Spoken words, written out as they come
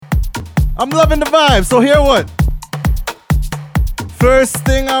I'm loving the vibe, so hear what? First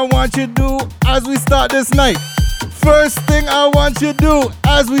thing I want you to do as we start this night. First thing I want you to do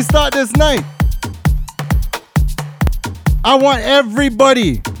as we start this night. I want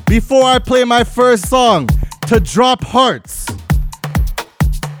everybody, before I play my first song, to drop hearts.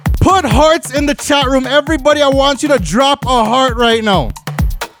 Put hearts in the chat room. Everybody, I want you to drop a heart right now.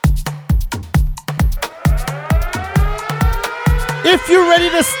 If you're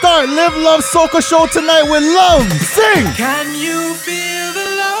ready to start Live Love Soca Show tonight with love, sing! Can you feel the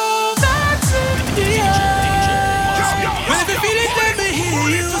love that's in the air? When you feel it, let me hear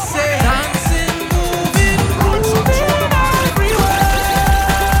you say dancing, moving, everywhere.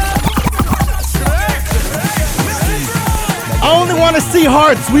 I only want to see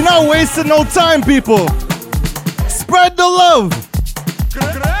hearts. We're not wasting no time, people. Spread the love.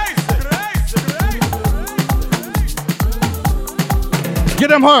 Get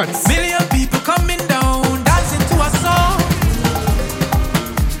them hearts. Million people coming down, dancing to a song.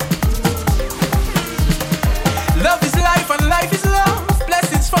 Love is life and life is love.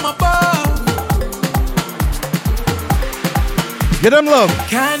 Blessings from above. Get them love.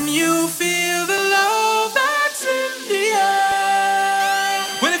 Can you feel the love that's in the air?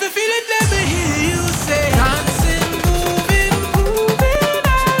 Well, if you feel it, let me hear you say dancing, moving, grooving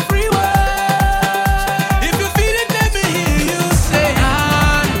everywhere. If you feel it, let me hear you say na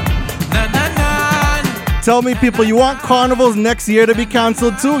na na na. Tell me, people, you want carnivals next year to be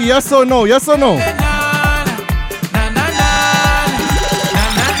canceled too? Yes or no? Yes or no?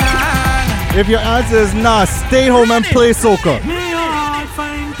 If your answer is nah, stay home and play soca.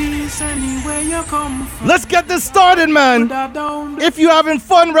 Let's get this started, man. If you're having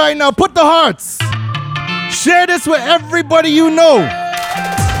fun right now, put the hearts. Share this with everybody you know.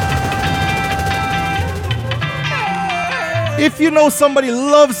 If you know somebody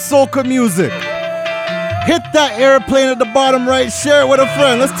loves soca music, hit that airplane at the bottom right, share it with a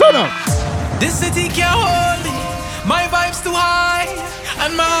friend. Let's turn up. This city can't hold me, my vibe's too high.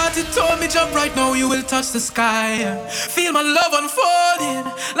 And my heart, it told me, jump right now, you will touch the sky. Feel my love unfolding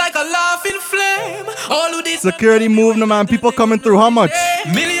like a laughing flame. All of this security move, no man. People coming through. How much?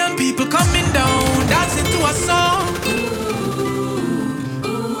 Million people coming down, dancing to a song.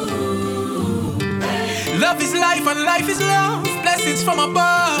 Love is life and life is love. Blessings from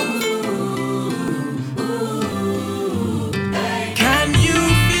above. Can you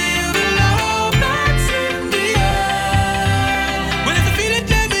feel the love that's in the air? Well, if you feel it,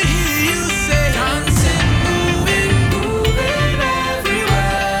 let me hear you say dancing, moving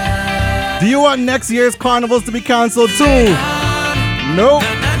everywhere. Do you want next year's carnivals to be canceled too? Nope.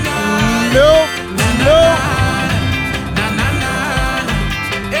 Nope. Nope.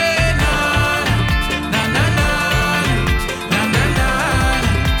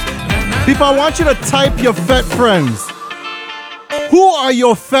 People, I want you to type your FET friends. Who are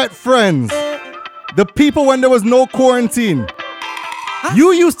your FET friends? The people when there was no quarantine.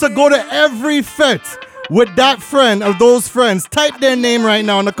 You used to go to every FET with that friend or those friends. Type their name right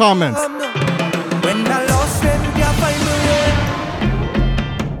now in the comments. When I lost friend, I find my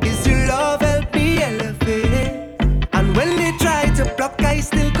way. Is your love help me elevate? And when they try to block, I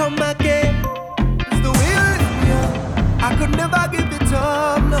still come again. It's the way you lift me up. I could never give it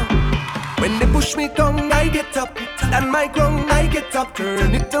up, no. When they push me down, I get up. Stand my ground, I get up.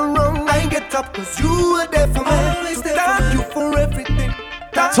 Turn it around, I get up. Cause you were there for me. So thank you for everything.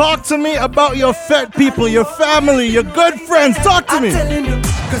 Talk to me about your FET people, your family, your good friends. Talk to me. I'm telling you,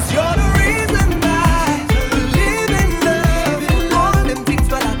 cause you're the reason I believe in love. All of them things,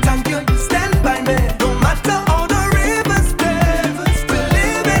 but I thank you. You stand by me. No matter how the rivers play,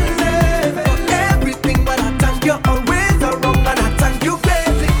 believe in love. For everything, but I thank you. Always around, and I thank you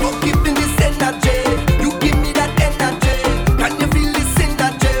greatly for giving this energy. You give me that energy. Can you feel this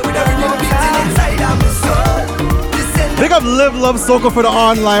energy? With a rhythm beating inside of my soul. Big up Live Love Soca for the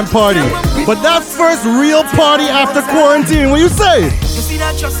online party. But that first real party after quarantine, what you say? You see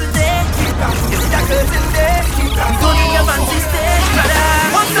that trust in there? You see that curtain there? You don't need your fancy stage, brother.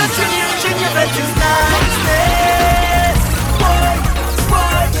 Once the tune you bet you niceness.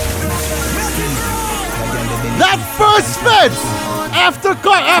 That first FET after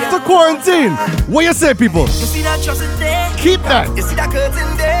quarantine. What you say, people? You see that trust in there? Keep that. You see that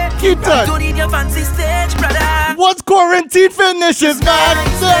curtain there? Keep that. You don't need your fancy stage, brother. Once quarantine finishes, man.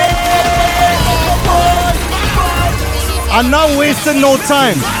 I'm not wasting no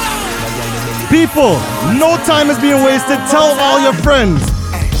time. People, no time is being wasted. Tell all your friends.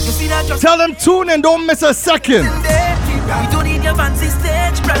 Tell them tune in, don't miss a second. We don't need your fancy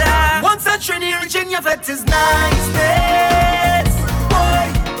stage, brother. Once a Trinity reaching your vet is niceness.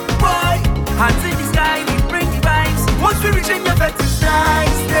 Boy, boy.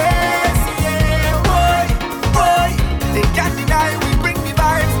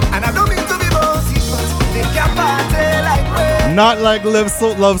 Not like Live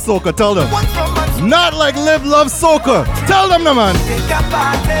Love Soca. Tell them. One from my soul. Not like Live Love Soca. Tell them, no man. Take a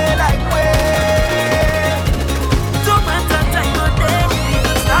party like way. Don't matter time or day, we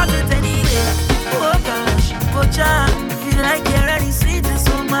can start it any day. Oh gosh, Kocha, feel like you're ready, sweet as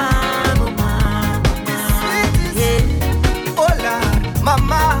oh man, oh man, oh man. Yeah. Oh Lord,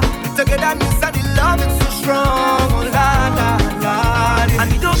 mama, together me say the love is so strong. Oh Lord, Lord, And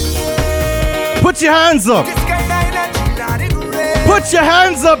we don't care. Put your hands up. this kind of energy, Lord, it great. Put your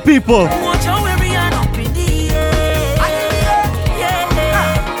hands up, people. Watch out where we are up in the air.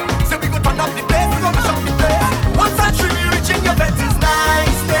 Yeah. So we go turn up the place, we go mash up the place. Once I truly reaching your bed is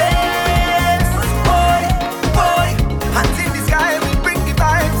nice days. Boy, boy, hands in the sky, we bring the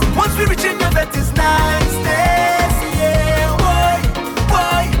vibes. Once we reaching your bed is nice days. Yeah, boy,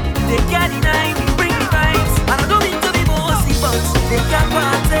 boy, They can't deny we bring the vibes. And I don't mean to be bossy, but they can't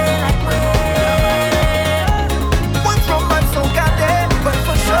party like we. one from my soul got there, but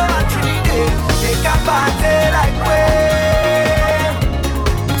for sure I truly did. They got party like way.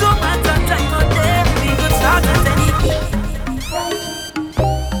 Don't matter time or day, we could start at any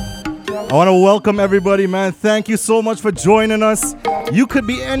I want to welcome everybody, man. Thank you so much for joining us. You could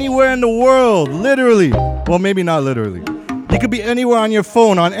be anywhere in the world, literally. Well, maybe not literally. You could be anywhere on your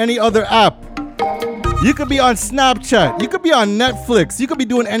phone, on any other app. You could be on Snapchat. You could be on Netflix. You could be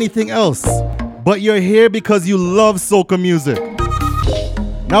doing anything else. But you're here because you love soca music.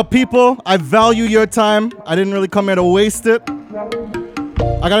 Now, people, I value your time. I didn't really come here to waste it.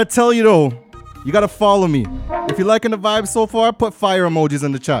 I gotta tell you though, you gotta follow me. If you're liking the vibe so far, put fire emojis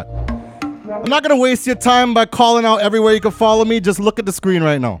in the chat. I'm not gonna waste your time by calling out everywhere you can follow me. Just look at the screen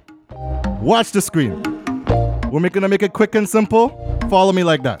right now. Watch the screen. We're gonna make it quick and simple. Follow me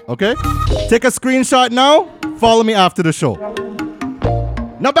like that, okay? Take a screenshot now. Follow me after the show.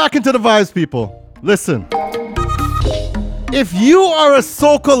 Now back into the vibes, people. Listen. If you are a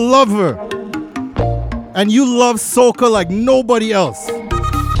soca lover and you love soca like nobody else,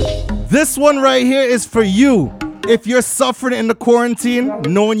 this one right here is for you. If you're suffering in the quarantine,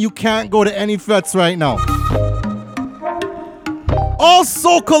 knowing you can't go to any fets right now. All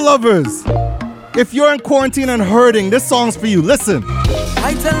soca lovers, if you're in quarantine and hurting, this song's for you. Listen.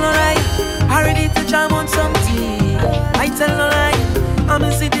 I tell no lie, I ready to jam on something. I tell no lie, I'm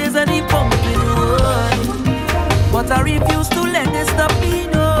in cities and the pumping road. But I refuse to let this stop me,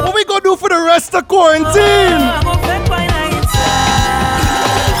 no. What we gonna do for the rest of quarantine? I'm offended by night.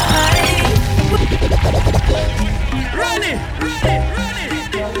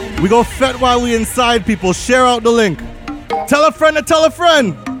 We go fet while we inside, people. Share out the link. Tell a friend to tell a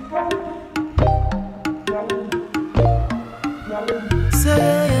friend.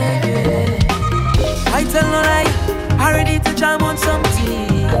 I tell no lie, I ready to jam on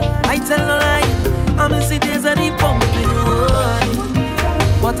something. I tell no lie, I'm in cities and the pumping road.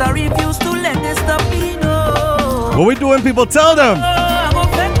 But I refuse to let this stop me, no. What we doing, people? Tell them. I'm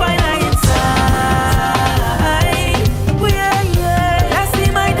offended by night inside. Yeah. I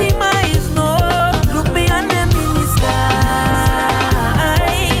see my demise, no. Look beyond them in the sky.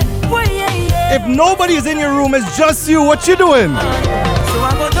 Yeah. If nobody's in your room, it's just you. What you doing? So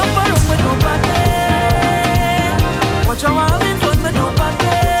I go jump around with no party. Watch how I'm in front with no party.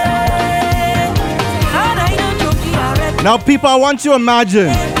 And I don't joke already. Now, people, I want you to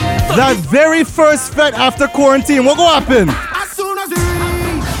imagine that very first fet after quarantine. What gonna happen? As soon as we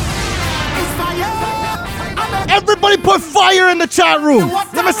reach, it's fire. Everybody put fire in the chat room.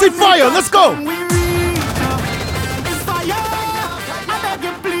 Let me see fire. Let's go. We reach, it's fire. I beg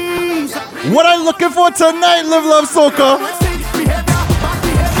you please. What I looking for tonight, Live Love Soca? Let's take behavior, bad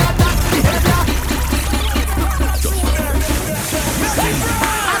behavior, that behavior.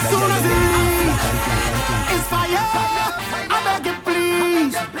 As soon as we reach, it's fire. I beg you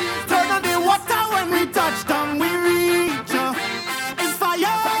please. Turn on the water when we touch down. We reach, it's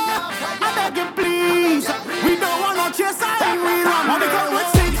fire. I beg you please. We don't want no chaser and we run. When we come with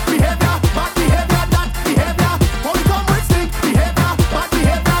stink behavior, bad behavior, that behavior. When we come with stink behavior, bad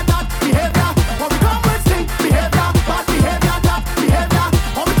behavior, that behavior. When we come with stink behavior, bad behavior, that behavior.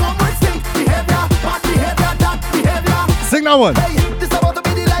 When we come with stink behavior, bad behavior, that behavior. Sing that one. Hey, this about to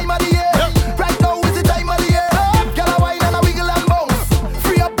be the lime of the year. Right now is the time of the year. Girl, a wine and a wiggle and bounce.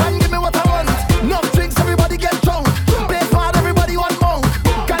 Free up and give me what I want. No drinks, everybody get drunk. Bass part, everybody want monk.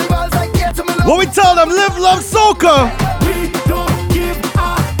 Carnivals like here to me. What we tell them? Live Love Soca. We don't give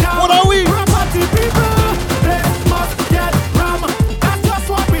a damn. What are we? We're a party people. Let's must get ram. That's just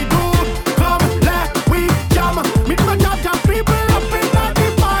what we do. Come, let we jam. Meet my jam people up in the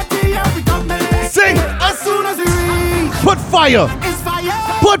party. Yeah, we come in. Sing. As soon as we reach, Put fire. it's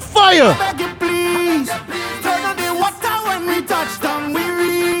fire. Put fire. Beg you please. Turn on the water when we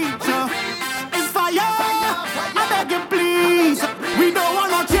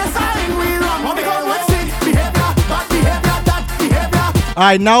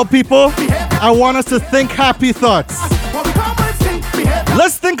Alright, now people, I want us to think happy thoughts.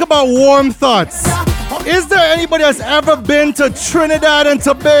 Let's think about warm thoughts. Is there anybody that's ever been to Trinidad and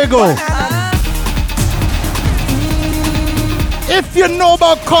Tobago? If you know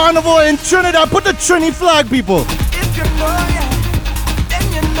about Carnival in Trinidad, put the Trini flag, people. If you know, yeah,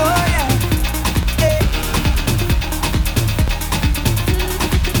 then you know, yeah.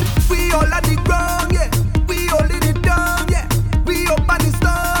 We all on the ground, yeah. We all in it down, yeah. We up on the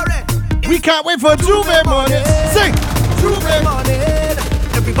story. We can't wait for Juve morning. Sing! Juve morning.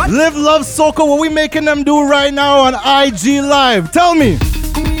 Everybody. Live, love, soca. What we making them do right now on IG Live? Tell me.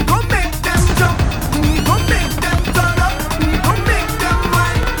 We gon' make them jump. We gon' make them turn up. We gon' make them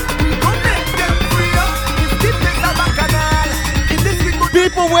wine. We gon' make them free up. It's different than Bacchanal. In this we go.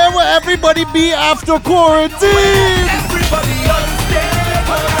 People, where will everybody be after quarantine? Everybody on stage,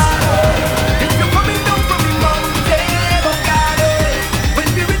 Bocado. If you're coming down from the mountain, Bocado. When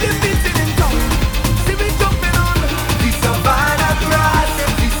we with the beating in town, see we jumping on the savannah grass,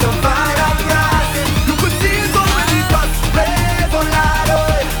 the savannah grass. You could see it already past play, Bocado.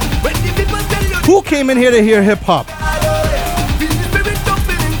 When the people tell you, Who came in here to hear hip hop? Bocado, feel the spirit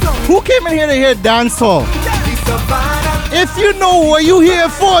jumping in town. Who came in here to hear dancehall? The savannah. If you know what you here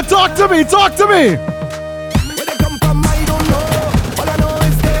for, talk to me, talk to me. Where they come from, I don't know. All I know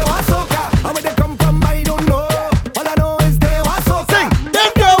is they want soca. And where they come from, I don't know. All I know is they want soca. Sing!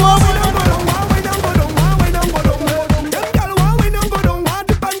 Them girl want me.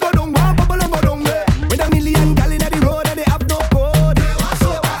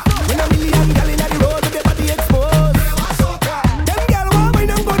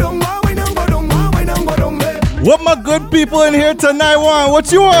 What my good people in here tonight want?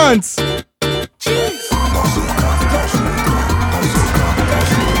 What you want?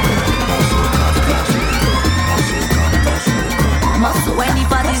 Muscle when the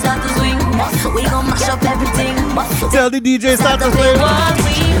party start to swing. Muscle, we gon' mash up everything. Muscle, Tell the DJ start to play. what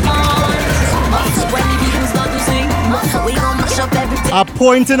we want. Muscle when the people start to sing. Muscle, we gon' mash up everything. I'm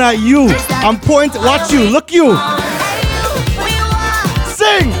pointing at you. I'm pointing. Watch you. Look you.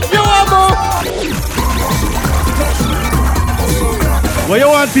 Sing. You want more? What you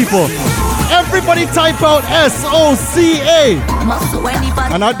want, people? Everybody type out S-O-C-A. Muscle when the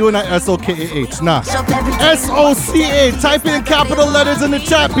party I'm not doing that S-O-K-A-H. Nah. mash up everything. S-O-C-A. Type in capital letters in the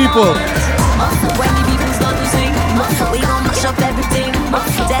chat, people. Muscle when the people start to sing. Muscle, we gon' mash up everything.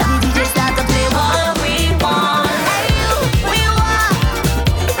 Muscle, tell the DJ start to play what we want. We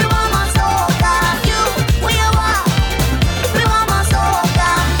want more soca. We want more soca.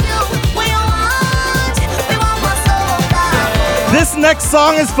 We want more soca. This next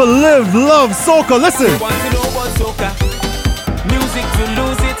song is for Live, Love, Soca. Listen. Want to know about soca? Music to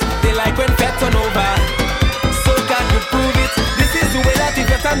lose it. They like when fat turn over. Soca could prove it. This is the way that you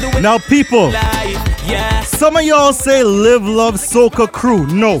get and do it. Now, people, Life, yeah, some of y'all say Live, Love, Soca crew.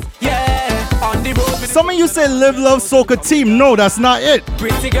 No. yeah. On the road with Some of you say Live, Love, Soca team. No, that's not it.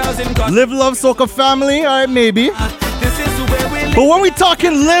 pretty girls in costume. Live, Love, Soca family. All right, maybe. This is the way we live. But when we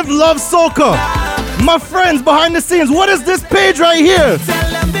talking Live, Love, Soca, my friends behind the scenes, what is this page right here?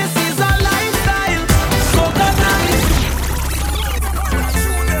 Tell them this is our lifestyle. Soca night.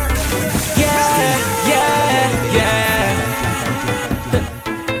 Yeah, yeah, yeah.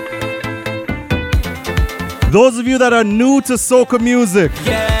 Those of you that are new to soca music,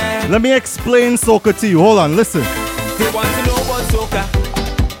 Yeah. let me explain soca to you. Hold on, listen. They want to know about soca.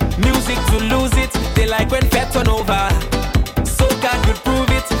 Music to lose it. They like when fat turn over. Soca could prove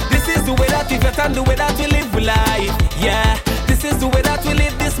it. This is the way that we vet and the way that we live life. Yeah. This is the way that we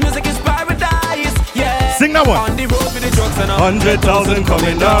live. This music is paradise. Yeah. Sing that one. On the road with the drugs and all. 100,000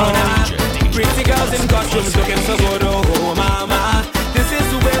 coming down. Pretty girls in costumes looking so good. Oh, mama. This is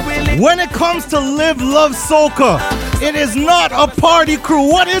the way we live. When it comes to Live, Love, Soca, it is not a party crew.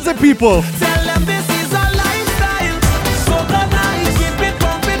 What is it, people? Tell them this is our lifestyle. Soca night, keep it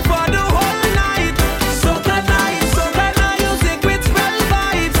bumping for the whole night. Soca night, music with real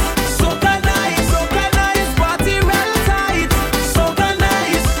vibes. Soca night, party real tight. Soca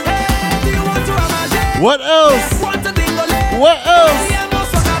night, hey, do you want to imagine? What else? Want to dingle? What else? Yeah, no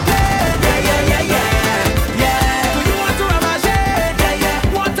soca play. Yeah. Yeah, do you want to imagine?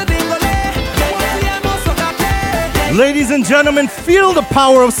 Yeah. Want to dingle? Yeah, no soca play. Ladies and gentlemen, feel the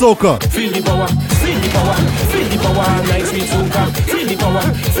power of soca. Feel the power, feel the power, feel the power, nice sweet soca. Feel the power,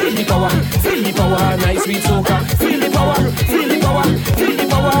 feel the power, feel the power, nice sweet soca. Feel the power, feel the power, feel the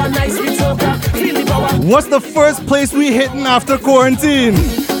power, nice sweet soca. Feel the power. What's the first place we hitting after quarantine?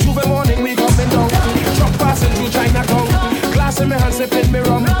 Juve morning we coming down, truck passing through Chinatown. Glass glass in my hand, sipping me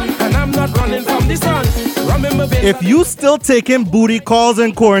rum, and I'm not running from the sun. Rum in my veins. If you still taking booty calls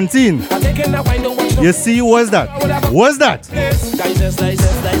in quarantine, I'm taking that wine, don't watch no. you see what's that? What's that? Digest.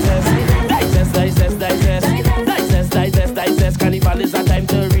 Carnival is a time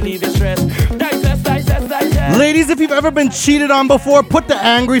to relieve your stress. Digest. Ladies, if you've ever been cheated on before, put the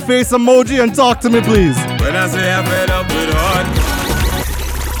angry face emoji and talk to me, please. When I say I'm fed up with hard.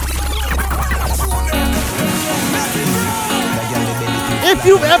 If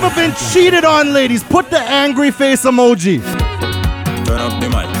you've ever been cheated on, ladies, put the angry face emoji. Turn up the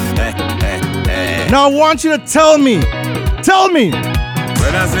mic. Now I want you to tell me. When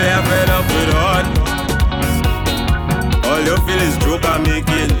I say I'm fed up with hard, all you feel is joke I'm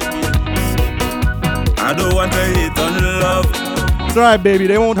making. I don't want to hate on love. It's alright, baby.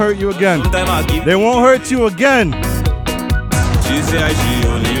 They won't hurt you again. Sometime I give. They won't hurt you again. She say she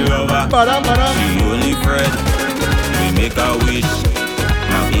only lover. She only friend. We make a wish.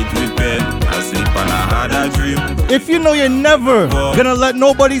 Now eat with pen. I sleep and I had a dream. If you know you're never gonna let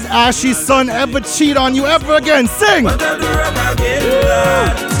nobody's ashy son ever cheat on you ever again, sing! What I do wrong again,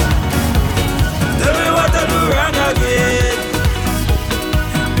 lad? Tell me what I do wrong again.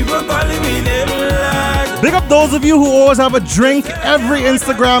 People calling me name, lad. Big up those of you who always have a drink every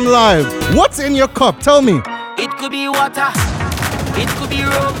Instagram live. What's in your cup? Tell me. It could be water, it could be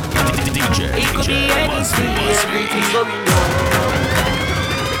rum, it could be anything, everything going on.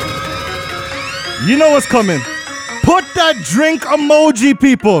 You know what's coming. Put that drink emoji,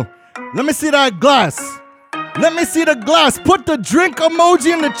 people. Let me see that glass. Let me see the glass. Put the drink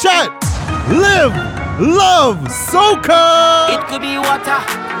emoji in the chat. Live, love, soca. It could be water,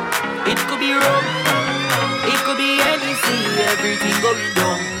 it could be rum, it could be anything, everything going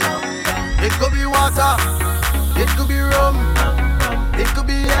down. It could be water, it could be rum, it could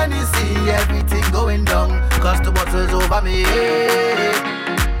be anything, everything going down. Cause the bottle's over me.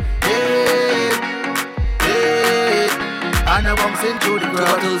 And I'm bouncing through the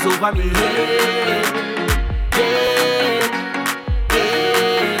crowd. Bottles over me.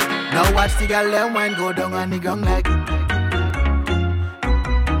 Now watch the girl and wine go down on the ground like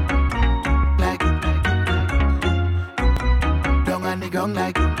down on the ground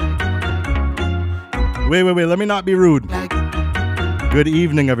like. Wait. Let me not be rude. Good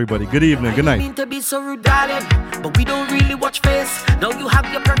evening, everybody. Good evening. Good I night. mean to be so rude, darling, but we don't really watch face. Now you have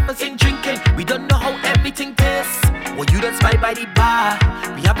your purpose in drinking. We don't know how everything tastes. Well, you don't spy by the bar.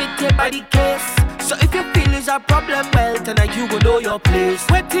 We have it here by the case. So if your feelings are problem, well, tonight you will know your place.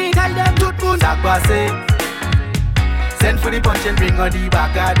 Waiting, tell them Tout moun sak pase. Send for the punch and bring on the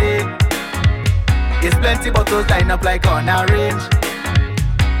back of day. There's plenty bottles lined up like on a range.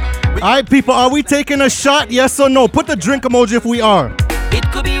 Alright, people, are we taking a shot? Yes or no? Put the drink emoji if we are. it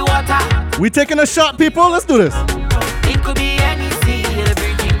could be water, We taking a shot, people? Let's do this. it could be anything,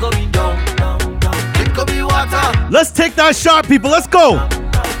 everything going down. It could be water. Let's take that shot, people. Let's go.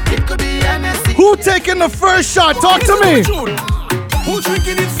 It could be anything. Who taking the first shot? Talk to me. Who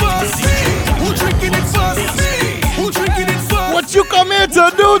drinking it first? Who drinking it first? Who drinking it first? What you come here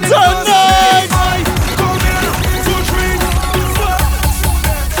to do tonight? I come here to drink first.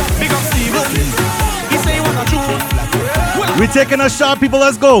 Big up Steven. He say he wanna drink. We taking a shot, people.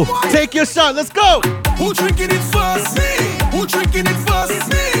 Let's go. Take your shot. Let's go. Who drinking it first? Me. Who drinking it first?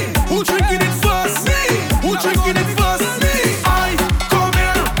 Me. Who drinking it first? Me. Who drinking it first? Me. I come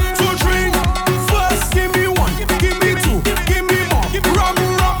here to drink first. Give me one, give me two, give me more. Rum,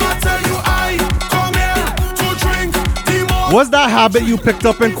 I tell you, I come here to drink the more. What's that habit you picked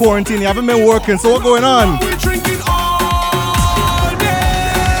up in quarantine? You haven't been working, so what's going on? We drinking all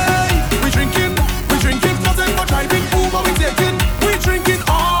day. We drinking, nothing but driving Uber we taking. We drinking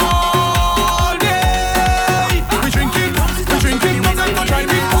all day. We drinking, nothing but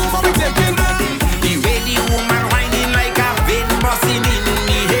driving Uber we taking. The way the woman whining like a vein busting in the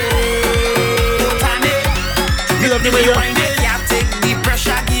head. The way you whine it, yeah, take the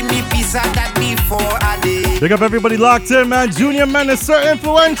pressure, give me piece of that before I did. Big up everybody locked in, man. Junior Man is so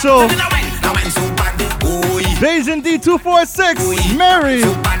influential. Now I'm so bad, boy. Beijing D246, Mary,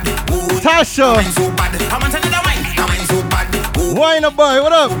 So bad, boy. Tasha, I'm so bad. I'm on another wine. Now I'm so bad, boy. Winer Boy,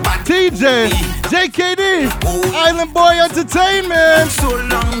 what up? TJ, JKD, Island Boy Entertainment. So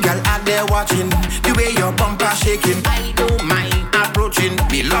long, girl, out there watching the way your bumper shaking. I don't mind approaching.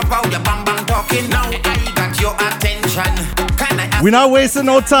 Me love how your bam bam talking. Now I got your attention. Can I ask? We're not wasting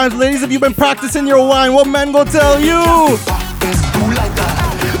no time, ladies. If you've been practicing your wine, what men go tell you? Do like that.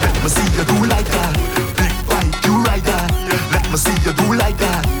 Let me see you do like that. Big fight, you like that. Let me see you do like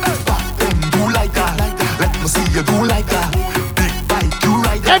that. Back then, do like that. Let me see you do like that. Big fight, you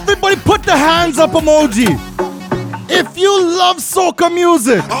like that. Everybody put the hands up emoji. If you love soca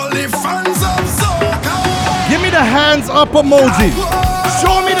music, Only fans of soca. give me the hands up emoji.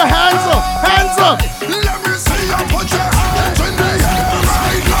 Show me the hands up. Hands up. Let me see you put your hands in the air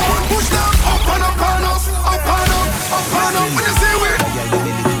right now and push them up and up and up, up and up, up and up. When you see we,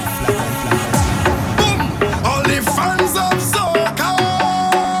 boom. Only fans of soca.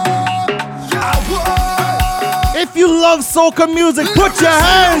 If you love soca music, put your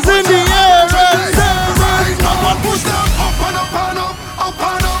hands in the air and say, right now and push them up and up and up, up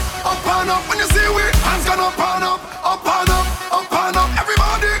and up, up and up. When you see we, hands gone up and up, up and up, up and up.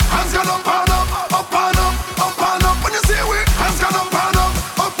 Everybody, hands gone up and up, up and up, up and up. When you see we, hands gone up and up,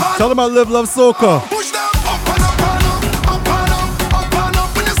 up and up. tell them about Live Love Soca. Push them up and up and up, up and up, up and up.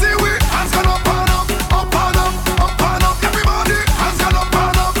 When you see we, hands gone up and up, up and up, up and up. Everybody, hands gone up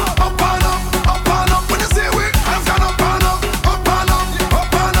and up, up and up, up and up. When you see we, hands gone up and up, up and up, up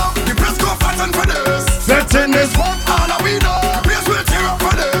and up. The press go fatten for this. Fetting this one, all that we know. Please will tear up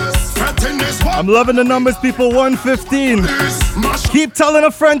for this. Fetting this one. I'm loving the numbers, people. 115. This mash. Keep telling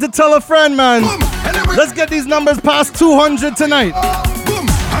a friend to tell a friend, man. Boom. Anyway. Let's get these numbers past 200 tonight. Boom,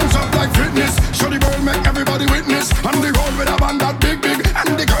 hands up like fitness. Show the world, make everybody witness. On the road with a band that big, and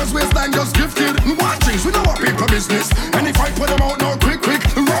the girls waistline just gifted. Watch things, we know what people business. And if I put them out now, quick.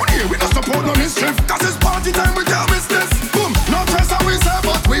 Round here, we don't support no mischief. Cause it's party time with your business. Boom, no dress how we say,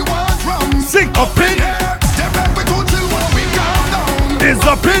 but we want rum. Sing up in Yeah, step back, we go till when we calm down. is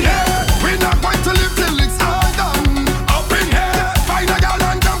up in Yeah, we're not going to live till it's all done. Up in here, find a girl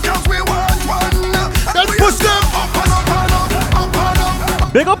and jump cause we want one. And we push them. up and up and up, up and up.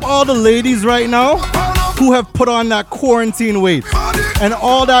 Big up all the ladies right now who have put on that quarantine weight. And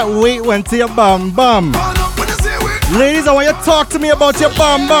all that weight went to your bum bum. Ladies, I want you to talk to me about your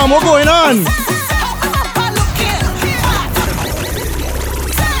bum bum. What's going on?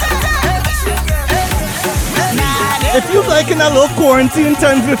 If you liking that little quarantine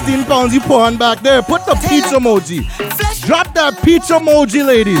 10-15 pounds you put on back there, put the peach emoji. Drop that peach emoji,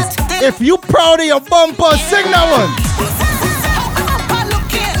 ladies. If you proud of your bumper, sing that one.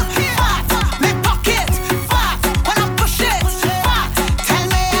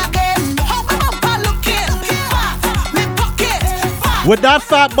 With that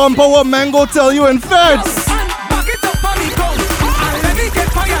fat bumper, what man go tell you in feds?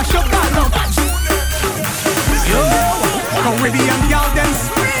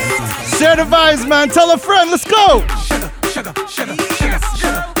 Share the vibes, man. Tell a friend. Let's go.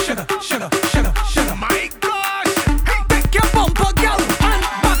 My gosh! Hey, take your bumper, girl, and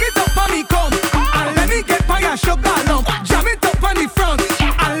back it up on me, come. And let me get by your sugar lump. Jam it up on the front,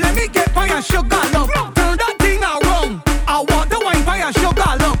 and let me get by your sugar lump. Turn that thing around. I want the wine by your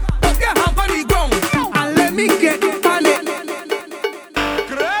sugar lump. Put your hand on the ground, and let me get on it.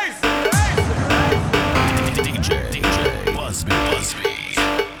 DJ Busby.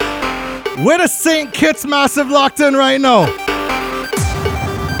 Where the St. Kitts Massive locked in right now?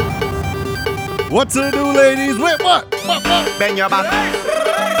 What to do, ladies? Wait, what? Bend your back,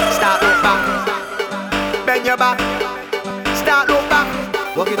 start look back. Bend your back, start look back.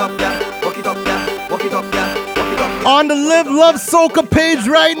 Walk it up, yeah. Walk it up, yeah. Walk it up, yeah. Walk it up. On the Live Love Soca page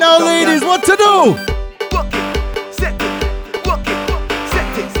right now, ladies. What to do? Walk it, set it, walk it,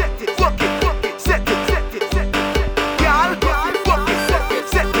 set it, walk it, set it. Girl, walk it, set it,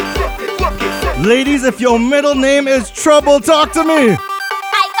 walk it, set it. Ladies, if your middle name is Trouble, talk to me. I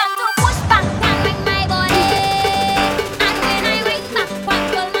come to push back and bring my body. And when I bring back,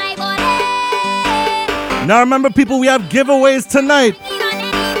 control my body. Now remember, people, we have giveaways tonight. Lean on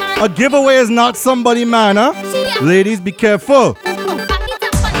any man. A giveaway is not somebody, man, huh? Ladies, be careful. Back it up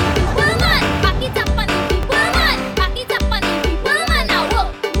on the people, man. Back it up on the people, man. Back it up on the people, man. Now whoa.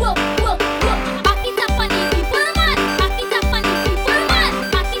 Back it up on the people, man. Back it up on the people, man.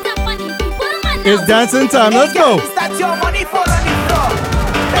 Back it up on the people, man. Now It's dancing time. Let's go. Is that your money fall on the floor?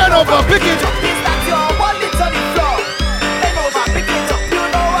 Bend over, pick it. Is that your wallet on the floor? Bend over, pick it up. You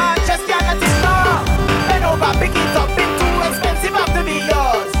know I just cannot ignore. Bend over, pick it up. It's too expensive after the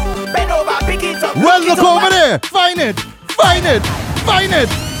yours. Bend over, pick it up. Well, look over there. Find it.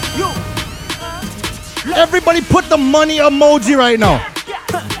 Everybody put the money emoji right now.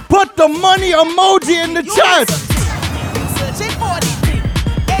 Put the money emoji in the chat. Searching for the thing.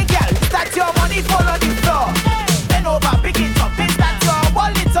 Hey girl, is that your money fall on the floor? Bend over, pick it up. Is that your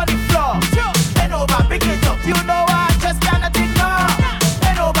wallet on the floor? Bend over, pick it up. You know I just cannot ignore.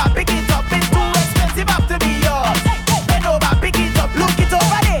 Bend over, pick it up. It's too expensive after be yours. Bend over, pick it up. Look it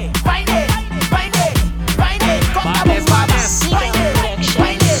over there. Find it. Come on, find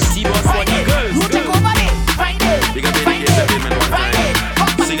it. You take over there. Find it.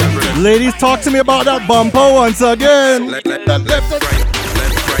 Ladies, talk to me about that bumper once again. Left, right, your left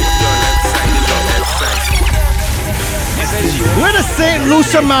side is your left side. We're the St.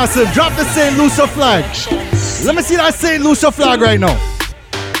 Lucia Massive. Drop the St. Lucia flag. Let me see that St. Lucia flag right now.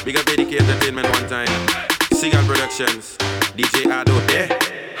 Big up ADK Entertainment one time. Sigal Productions. DJ Ado there.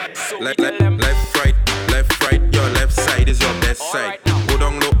 Left, right, your left side is your best side. Go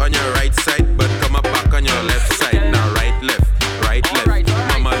down low on your right side, but come up back on your left side. Now right, left.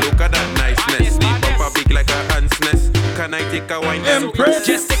 Mama, look at that niceness. The bumper big like a ant's nest. Can I take a wine? Empress.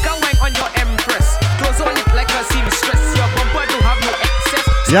 Just take a wine on your Empress. Close on it like a seamstress. Your bumper don't have no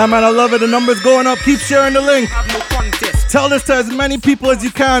excess. Yeah, man, I love it. The number's going up. Keep sharing the link. Have no contest. Tell this to as many people as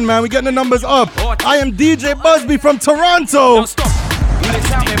you can, man. We're getting the numbers up. I am DJ Busby from Toronto. Don't stop. You let's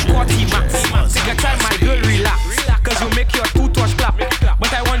have a party max. Take a time, my girl, relax. Cause you make your two-touch clap.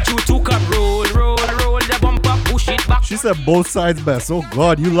 But I want you to come roll the bumper, push it back. She said both sides best. Oh,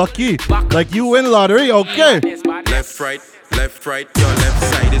 God, you lucky. Like you win lottery, okay. Left, right, your left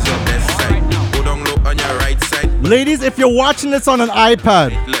side is your best side. Go down low on your right side. Ladies, if you're watching this on an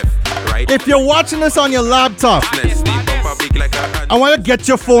iPad, Left, right, if you're watching this on your laptop, nest. The bumper big like a ant. I want you to get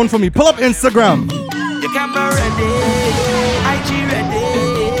your phone for me. Pull up Instagram. Your camera ready, IG ready.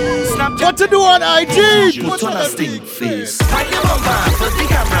 Snapchat What to do on IG? put on a stink face. Find your bumper for the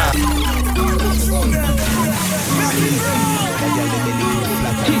camera.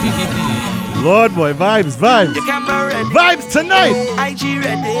 Lord boy, vibes. Your camera ready, Vibes tonight. IG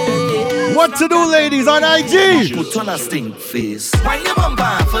ready. What to do, ladies, on IG? Put on a stink face. Wind your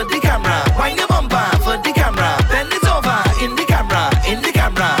bumper for the camera. Wind your bumper for the camera. Bend it over in the camera. In the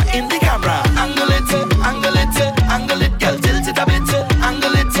camera. In the camera. Angle it, girl. Tilt it a bit.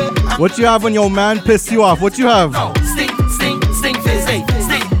 Angle it. What you have when your man pissed you off? What you have? Oh, stink face, hey.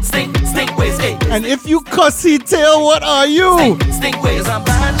 Stink ways, hey. And if you cussy tail, what are you? Stink ways, a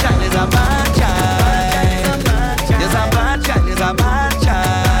bad child, is a bad child. Is a bad child, is a bad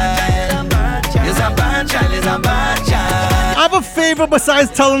child. Is a bad child, is a bad child. I have a favor besides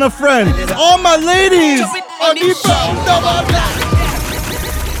telling a friend. All my ladies on the double black.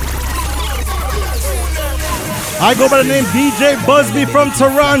 I go by the name DJ Busby from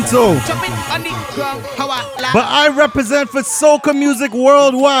Toronto, but I represent for soca music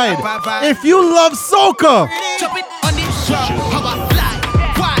worldwide. If you love soca, Chop it on the ground, how I fly.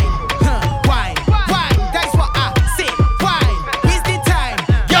 Why? That's what I say. Why? Is the time?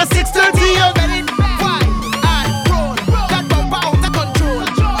 yeah, 6:30. Why? I roll, that bumper out of control.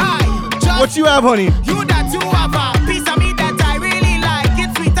 I just What you have, honey? you that you have a piece of me that I really like.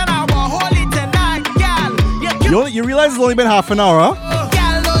 It's sweet and I will hold it tonight, girl. You realize it's only been half an hour, huh?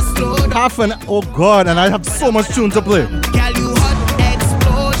 Girl, no slow down. Oh God, and I have so much tune to play. Girl, you hot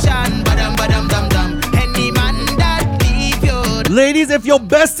explosion. Badam, badam, dum, dum. Any man that leave you. Ladies, if your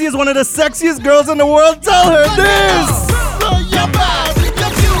bestie is one of the sexiest girls in the world, tell her this. You're bad,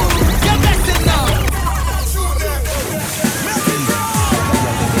 you're cute, you're best enough.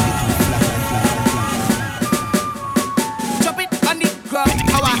 Drop it on the ground,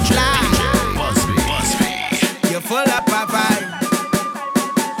 how I fly. You're full of vibe.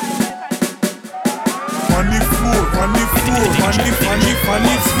 On the floor, on the floor, on the floor, on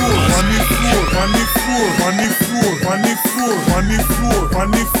the floor, on the floor, on the floor, on the floor, on the floor,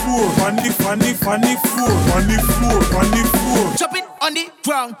 on the floor, on the floor, on the floor, on the floor. Drop it on the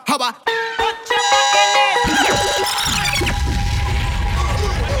ground, how I.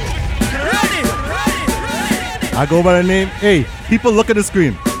 I go by the name. Hey, people, look at the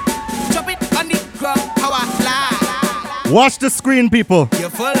screen. Drop it on the ground, how I fly. Watch the screen, people. You're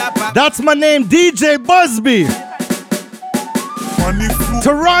full of vibe. That's my name, DJ Busby. On the floor,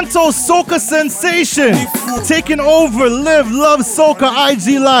 Toronto soca sensation. Taking over Live Love Soca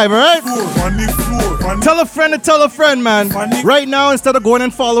IG Live, alright? on the floor, on the Tell a friend to tell a friend, man. Right now, instead of going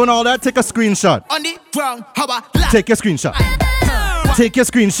and following all that, take a screenshot. On the ground, how I fly. Take your screenshot. Take your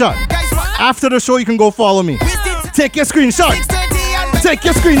screenshot. Guys, what? After the show, you can go follow me. Take your screenshot. Take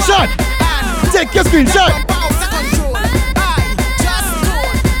your screenshot. Take your screenshot.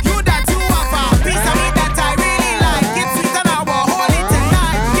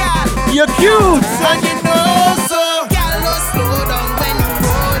 You're cute. And you know so. Girl, no slow down when you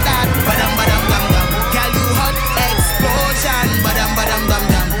roll that. Badam, badam, dum, dum. Girl, you hot explosion. Badam, badam, dum,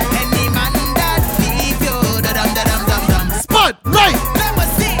 dum. Any man that leave you. Da-dum, da-dum, dum, dum. Spotlight. Let me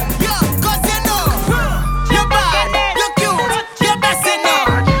see you, 'cause you know you're bad, you're cute, you're best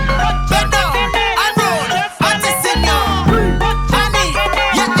enough. Bend down and roll, artist in you. Honey,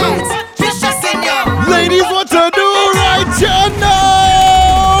 your eyes, vicious in you. Ladies, what to do right here now?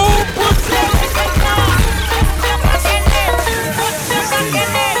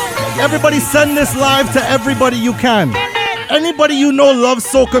 Everybody send this live to everybody you can. Anybody you know loves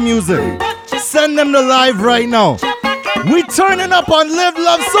soca music, send them the live right now. We turning up on Live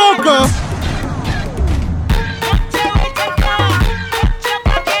Love Soca.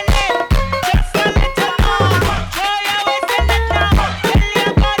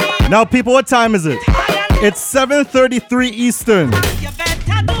 Now, people, what time is it? It's 7:33 Eastern.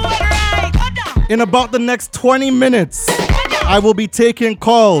 In about the next 20 minutes, I will be taking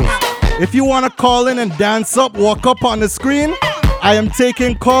calls. If you want to call in and dance up, walk up on the screen, I am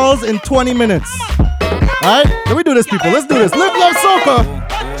taking calls in 20 minutes. Alright? Can we do this, people? Let's do this. Live Love Soca.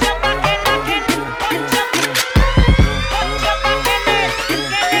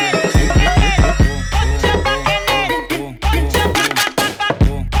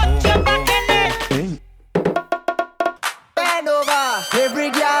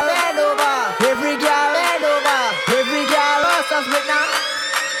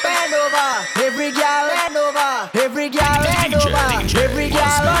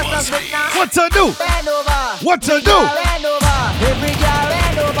 What to do? What to do? Every girl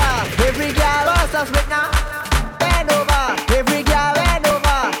bend over. Every girl bust a split now. Bend over. Every girl bend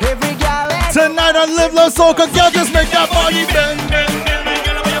over. Every girl bend over. Tonight on Live Love Soca, girl, just make that body bend.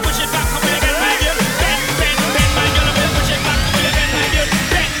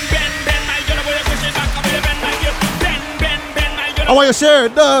 I want you to share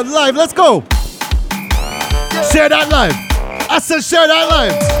the live. Let's go. Share that live. I said share that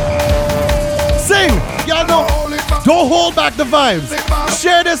live. Sing. Y'all don't hold back the vibes.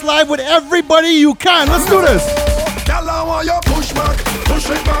 Share this live with everybody you can. Let's do this. Girl, I want you push back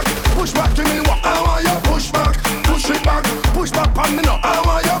to me. What I want you push back on me now. I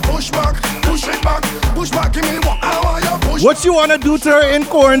want you push back to me. What I want you push. What you wanna do to her in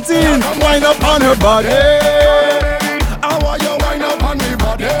quarantine? Wind up on her body. I want you wind up on me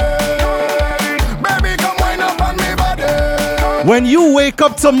body. Baby, come wind up on me body. When you wake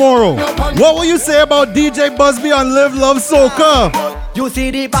up tomorrow, what will you say about DJ Busby on Live Love Soca? You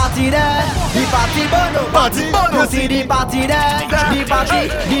see the party there, the party burn up. Party. You see the party there, the party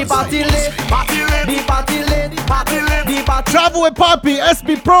lit, the party lit, the party. Travel with Poppy,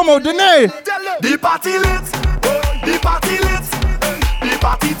 SB Promo, Dene. The party lit, the party lit, the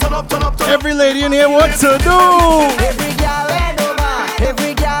party turn up. Every lady in here, what to do? Every girl bend over,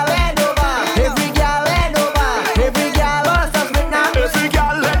 every girl bend over, every girl bend over, every girl bust a split now. Every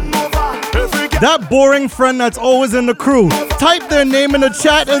girl bend over, every girl. That boring friend that's always in the crew, type their name in the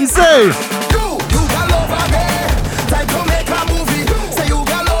chat and say, You got over there. Time to make a movie. Say you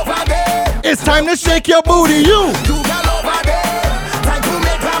got over there. it's time to shake your booty, you. You got over there. Time to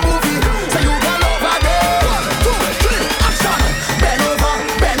make a movie. Say you got over there. 1, 2, 3, action. Bend over,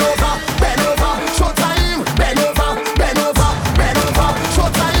 bend over, bend over. Show time. Bend over, bend over, bend over. Show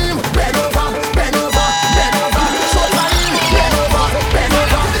time. Bend over, bend over, bend over. Show time. Bend over, bend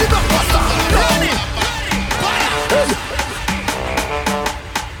over. The blockbuster. Ready.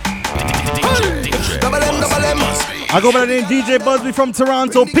 Double M. I go by the name DJ Busby from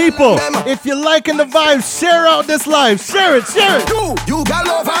Toronto. People, if you're liking the vibe, share out this live. Share it. You got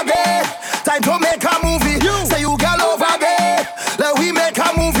over there. Time to make a movie. Say you got over there. Let we make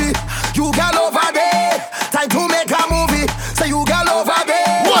a movie. You got over there. Time to make a movie. Say you got over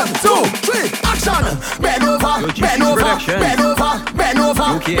there. 1, 2, 3, action. Bend over, bend over, bend over, bend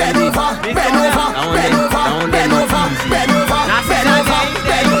over, bend over, bend over, bend over, bend over, bend over, bend over, bend over,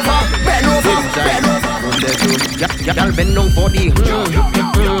 bend over, bend over, bend over. Y'all bend down for the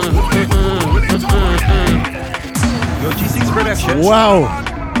Yo, G6 production. Wow.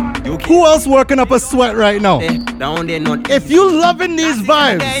 Who else working up a sweat right now? Down there, not. If you loving these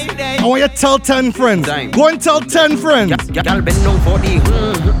vibes, I want you to tell 10 friends. Go and tell 10 friends. Y'all bend down for the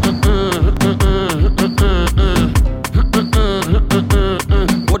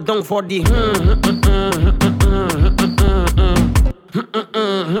Go down for the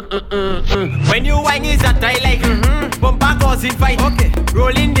When you whine is that I like bumper causing fight. Okay.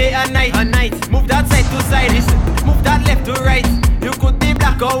 Rolling day and night. Move that side to side. Move that left to right. You could be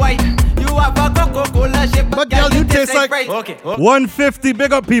black or white. You have a Coca-Cola shape, But girl, you taste like Sprite. Okay. 150.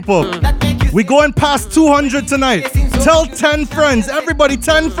 Big up, people. That make you We going past 200 tonight. Tell 10 friends. Everybody,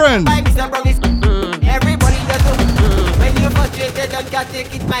 10 friends. By Mr. Brown is everybody does when you're frustrated, don't can't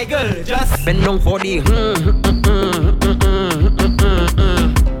take it, my girl. Just bend down for the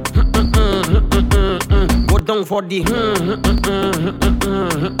Go down for the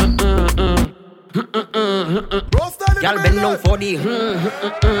Y'all bend down for the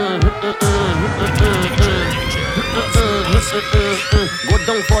Go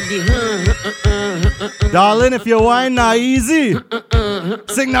down for the Darling, if you whine not easy,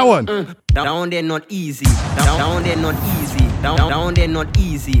 sing that one. Down there not easy. Down there not easy. Down there not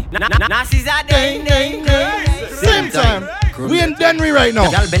easy. Nasties are ding ding ding. Same time. We in Denry right now.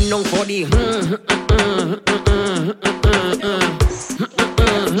 Y'all bend down for the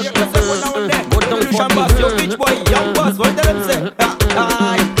Go down for the Yo, bitch boy, young boss, what tell them say?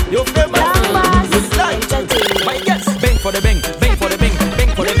 You famous. My guess. Bang for the bang, bang for the bang,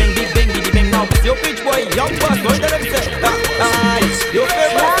 bang for the bang, big bang, big bang. Now, yo, bitch boy, young boss, what tell them say? You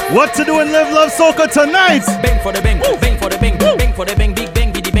famous. What to do in Live Love Soca tonight? Bang for the bang, bang for the bang, bang for the bang, big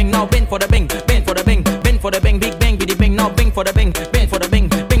bang, big bang. Now, bang for the bang, bang for the bang, bang for the bang, big bang, big bang. Now, bang for the bang, bang for the bang,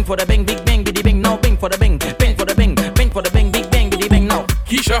 bang for the bang, big bang, big bang. Now, bang for the bang, bang for the bang, bang for the bang, big bang, big bang. Now,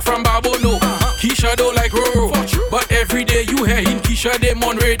 Keisha from Babolo. Keisha don't like Roro. But every day you hear him, Keisha them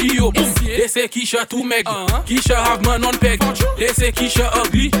on radio. They say Keisha too meg. Keisha have man on peg. They say Keisha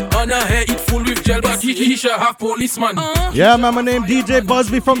ugly. On her hair it full with gel. But Keisha have policeman. Yeah, man, my name DJ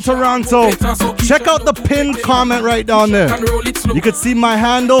Busby from Toronto. Check out the pinned comment right down there. You can see my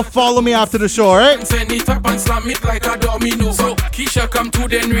handle. Follow me after the show, alright? Send it up and slam it like a domino. So Keisha come to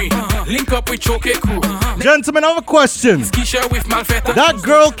Denry. Link up with Choke Crew. Gentlemen, I have a question. Keisha with Malfetta. That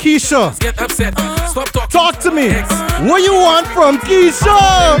girl Keisha, Get upset. Stop talking. talk to me. What you want from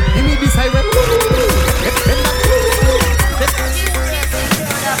Keisha? Give me the siren.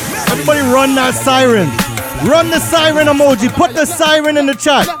 Everybody run that siren. Run the siren emoji. Put the siren in the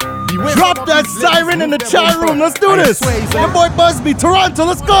chat. Drop that siren in the chat room. Let's do this. Your boy Busby, Toronto,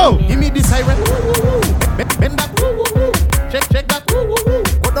 let's go. Give me the siren. Bend that. Check that.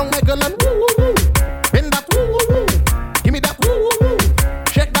 Go down my girl and bend that. Give me that.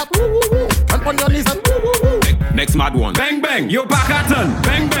 Check that. And on your knees and Next mad one. Bang bang, yo Pakaton.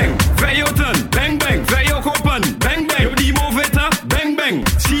 Bang bang, Fayoton. Bang bang, Fayokopan. Bang bang, yo Dimo Veta. Bang bang,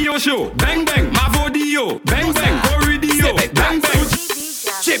 CEO show. Bang bang, Mavodio. Bang bang, Corridio. Bang bang.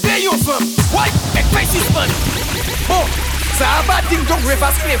 j'ai payé aux femmes. Ouais, et paye si fun. Bon, ça va ding dong,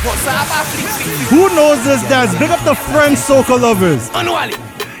 repasse clé, bon, ça va flic flic. Who knows this dance? Big up the French soca lovers. On nous allez.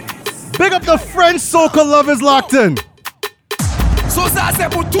 Big up the French soca lovers locked in. So ça c'est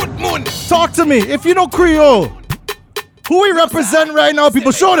pour tout le monde. Talk to me. If you know Creole, who we represent right now,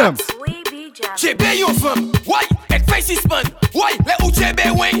 people, show them. J'ai payé aux femmes. Ouais, et paye si fun. Ouais, les ou j'ai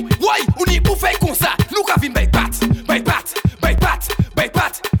ben ouais. Ouais, on y pour faire comme ça. Nous qu'à vin bay pat. Bay pat. Bay pat. Bay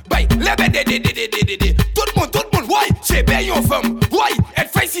pat. Bay. Les bé. Tout le monde. Ouais, j'ai payé aux femmes. Ouais, et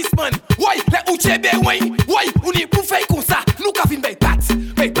paye si fun. Ouais, les ou j'ai ben ouais. Ouais, on y pour faire comme ça. Nous qu'à vin bay pat.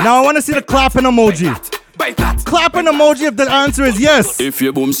 Bay pat. Now I want to see the clapping emoji. Bay pat. Clapping emoji if the answer is yes. If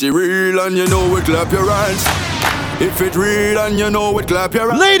your boom see real and you know it, clap your hands. If it real and you know it, clap your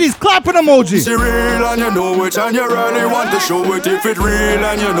hands. Ladies, clapping emoji. See real and you know it and you really want to show it. If it real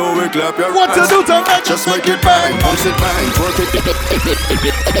and you know it, clap your What hands. to do to make Just make it bang, bounce it bang, twerk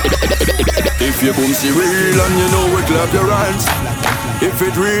it. If your boom see real and you know it, clap your hands. If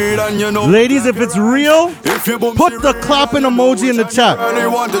it real and you know. Ladies, if it's real, If your boom put the clapping emoji in the chat. really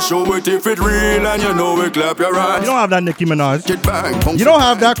want to show it. If it real and you know it, clap your hands. You don't have that Nicki Minaj. Get bang, bounce You don't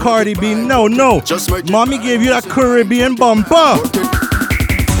have that Cardi B. No. Just make it Mommy gave you that Caribbean bumper.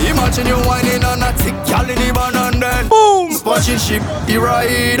 Imagine you whining on a tick, y'all in the van and then Boom. Spongy ship, the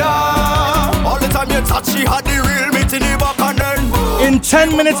rider. All the time you touch, she had the real meat in the back and then In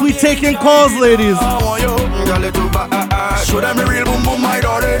 10 minutes, we taking calls, ladies. I want you, girl, it to back. Show them the real boom boom, my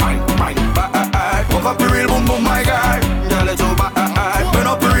daughter. Hook up the real boom boom, my guy. Girl, it to back. Burn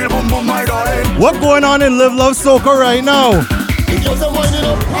up the real boom boom, my daughter. What going on in Live Love Soca right now? girls are winding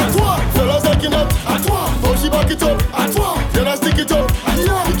up, à toi. Fellas locking up, à toi. How she back it up, à toi. Then I stick it up, à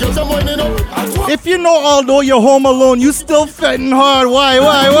toi. The girls are winding up, à toi. If you know although you're home alone, you still fetting hard. Why?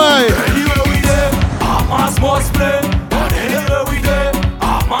 Anywhere we there, our mass must play. And anywhere we there,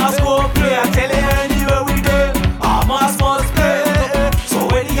 our mass go play. I tell you, anywhere we there, our mass must play. So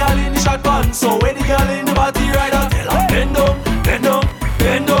when the girl in the shotgun, so when the girl in the body rider, tell her bend down, bend down,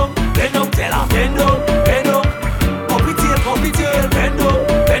 bend down, bend down, tell her bend down, bend down. Pump it tail, bend down,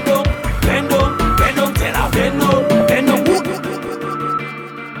 bend down, bend down, bend down, tell her bend down, bend down.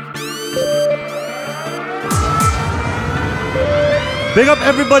 Big up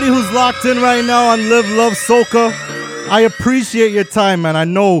everybody who's locked in right now on Live Love Soca. I appreciate your time, man. I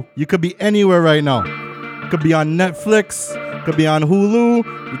know you could be anywhere right now. You could be on Netflix, you could be on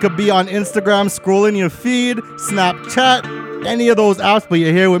Hulu, you could be on Instagram scrolling your feed, Snapchat, any of those apps, but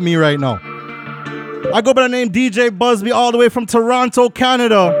you're here with me right now. I go by the name DJ Busby all the way from Toronto,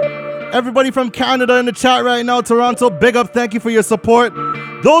 Canada. Everybody from Canada in the chat right now, Toronto, big up, thank you for your support.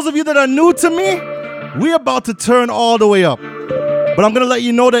 Those of you that are new to me, We about to turn all the way up. But I'm gonna let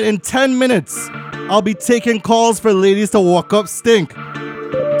you know that in 10 minutes, I'll be taking calls for ladies to walk up stink,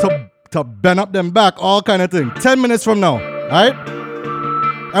 to bend up them back, all kind of thing. 10 minutes from now, alright?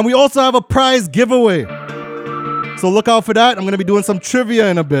 And we also have a prize giveaway. So look out for that. I'm gonna be doing some trivia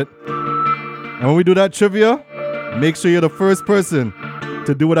in a bit. And when we do that trivia, make sure you're the first person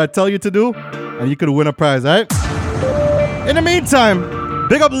to do what I tell you to do, and you could win a prize, alright? In the meantime,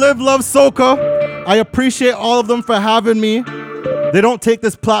 big up Live Love Soca. I appreciate all of them for having me. They don't take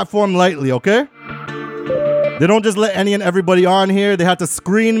this platform lightly, okay? They don't just let any and everybody on here. They had to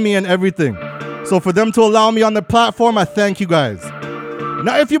screen me and everything. So for them to allow me on the platform, I thank you guys.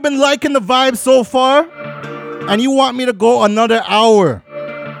 Now, if you've been liking the vibe so far, and you want me to go another hour,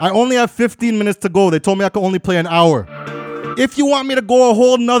 I only have 15 minutes to go. They told me I could only play an hour. If you want me to go a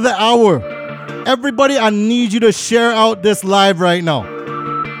whole nother hour, everybody, I need you to share out this live right now.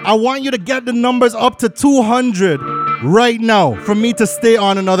 I want you to get the numbers up to 200 right now for me to stay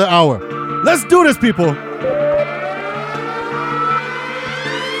on another hour. Let's do this, people.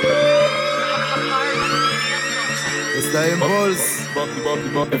 It's the impulse.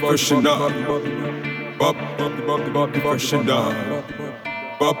 Freshen up. Freshen up.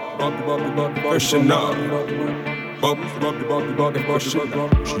 Freshen up.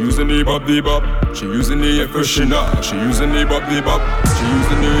 She using the bop the bop. She using the freshen up. She using the bop the bop. She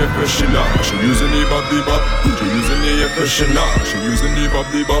using the freshen up. She using the bop the bop. She using the freshen up. She using the bop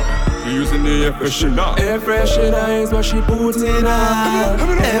the bop. She using the freshen up. Air freshener is what she put in her.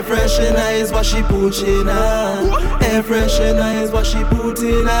 Air freshener is what she put in her. Air freshener is what she put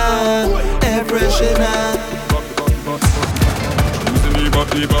in her. Air freshener. She using the bop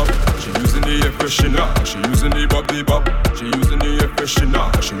the bop. She using the freshener. She using the bop the bop. She using the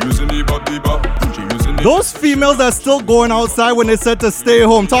freshener. She using the bop the bop. She using the. Those females that still going outside when they said to stay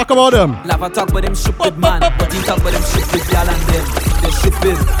home, talk about them. Lava talk about them stupid man, but he talk about them stupid gal and them. They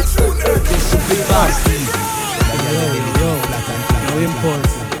stupid. They stupid bastard. No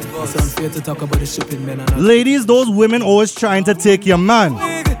impulse. It's unfair to talk about the stupid men. Ladies, those women always trying to take your man.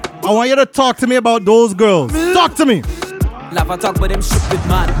 I want you to talk to me about those girls. Talk to me. Lava talk about them stupid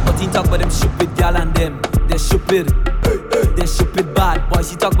man, but he talk about them stupid gal and them. They stupid. They stupid bad boys.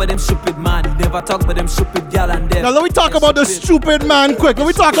 He talk about them stupid man. He never talk about them stupid gal and them. Now let me talk about the stupid man quick. Let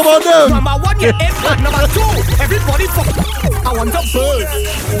me talk about them. Number one, you're in bad. Number two, everybody fuck. I want the buzz.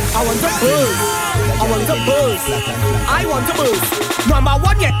 I want the buzz. I want the buzz. I want the buzz. Number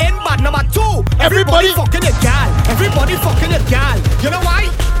one, you're in bad. Number two, everybody fucking a gal. Everybody fucking a gal. You know why?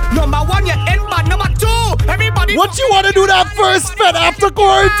 Number one, you're in bad. Number two, everybody. What you want to do that first fit after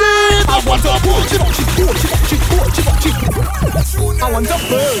quarantine? I want the buzz. I want the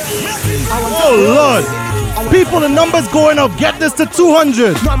buzz. Oh Lord. People, the numbers going up. Get this to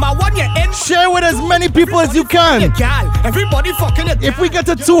 200. Number one, you're in. Share with as many people as you can. Everybody fucking a gal. If we get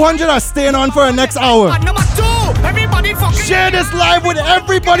to 200, I'm staying on for the next hour. Number two, everybody fucking. Share this live with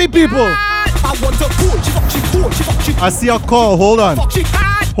everybody, people. I want the buzz. I see a call. Hold on.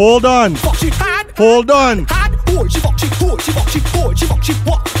 Hold on. Hold on.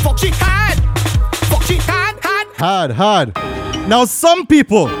 Had. Now some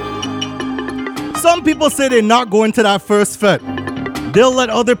people say they're not going to that first fet. They'll let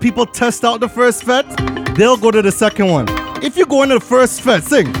other people test out the first fet. They'll go to the second one. If you go into the first fet,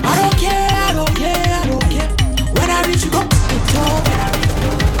 sing. I don't care, I don't care, I don't care. When I reach you, go, it's all.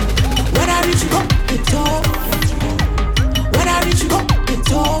 When I reach you, go, it's all. When I reach you, go,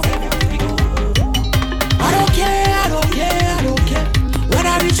 it's all. I don't care, I don't care, I don't care. When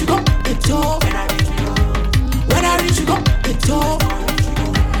I reach you, go, it's all. When I reach you, go, it's all.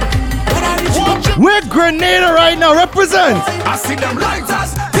 When I reach you, go. We're Grenada right now, represent. I see them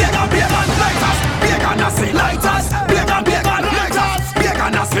lighters, bacon lighters, bacon I see lighters, bacon lighters,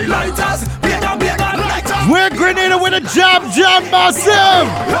 bacon I see lighters, bacon lighters. We're Grenada with a jab massive.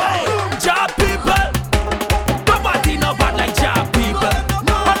 Job people, nobody no bad like job people.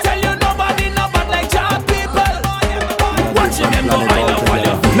 I tell you nobody no bad like job people. Watching them go high up while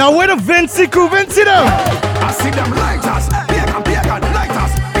you. Now where the Vinci crew, Vinci them. I see them lighters, bacon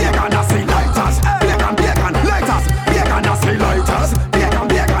lighters, bacon I see lighters, bacon lighters, bacon I see lighters, bacon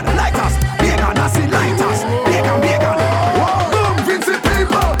lighters, bacon I see lighters, bacon. Whoa, Vinci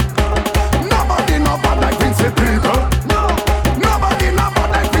people, nobody no bad like Vinci people. No, nobody no bad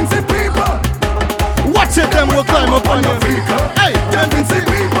like Vinci people. Watch it, them will climb up on your vehicle. Hey, them Vinci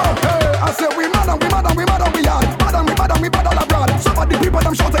people. I say we mad and we hard, we bad all abroad. Some of the people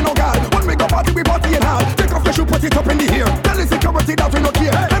them shouting oh God. When we go party, we party in hard. Take off your shoe, put it up in the air. Tell the security that we no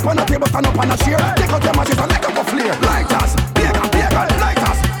care. Help on the table, stand up and a share. Take out your matches and let up a flare. Lighters, bacon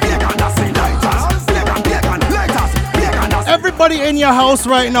lighters, bacon I see lighters, bacon Everybody in your house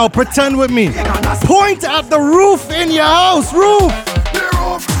right now, pretend with me. Point at the roof in your house. Roof. The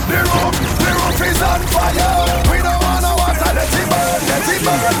roof is on fire. We don't wanna water, let it burn, let it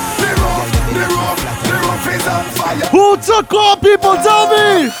burn. The roof is on fire. Who took call, people? Tell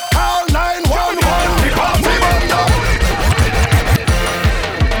me. Call 911 because we burn down.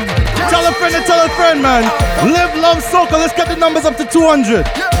 Tell a friend and tell a friend, man. Live, love, soca. Let's get the numbers up to 200.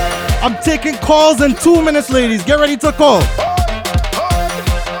 I'm taking calls in 2 minutes, ladies. Get ready to call.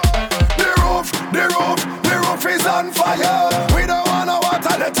 The roof is on fire. We don't wanna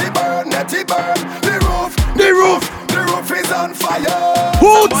water, let it burn, let it burn. The roof is on fire.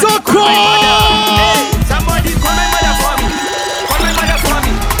 Who took call? Hey, somebody call my mother for me. Call my mother for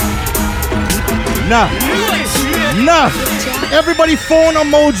me. Nah. Everybody phone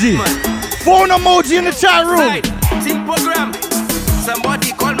emoji. Phone emoji in the chat room. Think program.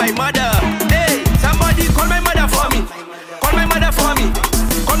 Somebody call my mother. Hey, somebody call my mother for me. Call my mother for me.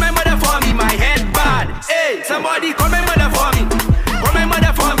 Call my mother for me. My head bad. Hey, somebody call my mother for me. Call my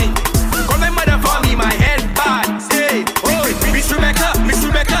mother for me. Call my mother for me. My head bad. Hey, oh, Miss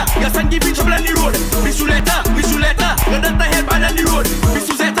Rebecca, your son give me trouble on the road. Miss Juletta, your daughter head bad on the road. Miss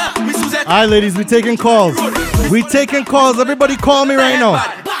Suzetta. All right, ladies, we taking calls. We taking calls. Everybody call me right now.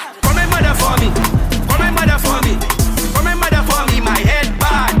 Call my mother for me. Call my mother for me. Call my mother for me. My head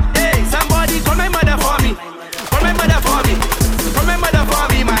bad. Hey, somebody call my mother for me. Call my mother for me. Call my mother for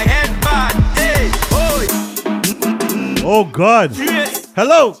me. My head bad. Hey, oh. Oh, God.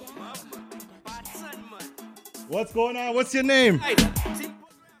 Hello. What's going on? What's your name?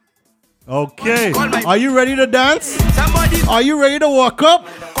 Okay. Are you ready to dance? Are you ready to walk up?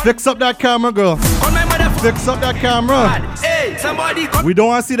 Fix up that camera, girl. Fix up that camera. Hey, somebody call. We don't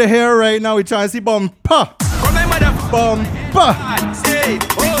want to see the hair right now. We trying to see bumper. Call my mother. Bumper. Hey,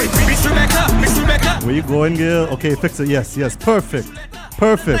 oh, Miss Rebecca. Where you going, girl? Okay, fix it. Yes. Perfect.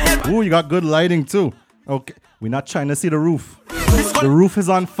 Ooh, you got good lighting too. Okay. We're not trying to see the roof. The roof is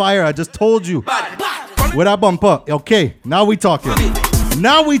on fire. I just told you. With that bumper. Okay, now we talking.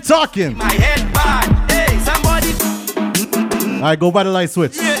 My head bad. Hey, somebody. All right, go by the light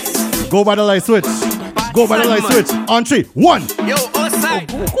switch. Go by the light switch. On 3, 1. Yo, outside.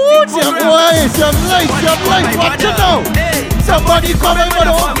 Good, your light. Watch it now. Hey, somebody call my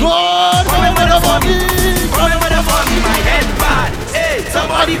mother. Oh, God. Call my mother for me. Call my mother for me. My head bad. Hey,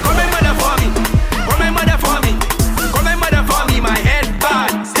 somebody call my mother for me. Call my mother for me. Call my mother for me. My head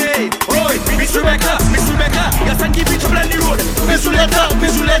bad. Hey, oh, Miss Rebecca. Your son give me trouble on the road. Miss Juletta.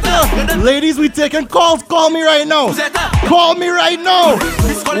 Ladies, we taking calls. Call me right now. Call me right now.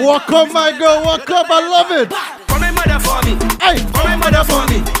 Walk up, my girl. Walk up. I love it. Call my mother for me. Hey, call my mother for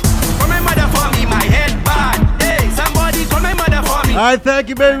me. Call my mother for me. My head bad. Hey, somebody call my mother for me. All right, thank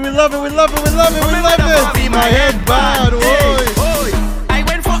you, baby. We love it. My head bad. Oi. I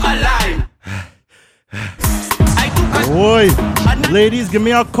went for a line. Oi. Ladies, give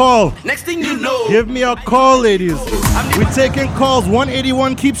me a call. Next thing you know. Give me a call, ladies. We taking calls.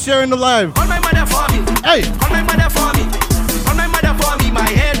 181. Keep sharing the live. Call my mother for me. Hey. Call my mother for me. Call my mother for me. My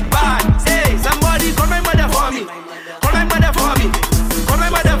head bad. Hey, somebody call my mother for me. Call my mother for me. Call my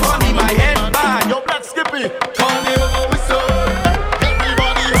mother for me. My head bad. Yo, Black Skippy.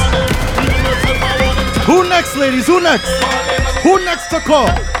 Who next, ladies? Who next? Who next to call?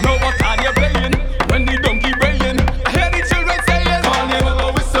 Now what are you playing? When the donkey braying, I hear the children saying, call me with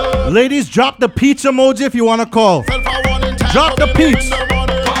a whistle. Ladies, drop the peach emoji if you want to call. Drop the peach. Call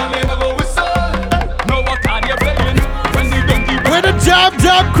me with a whistle. Now what are you playing? When the donkey braying. We're the Jab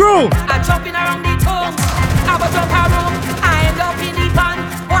crew. I'm jumping around the tongue. I was up a room. I end up in the pan.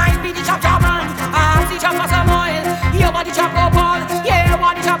 Wine be the chop man. I see chop for some oil. Your body chop go ball. Yeah,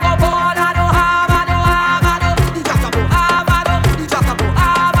 body chop go ball.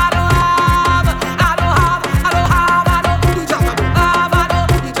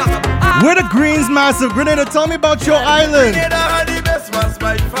 We're the Greens Massive. Grenada, tell me about your island. Grenada are the best ones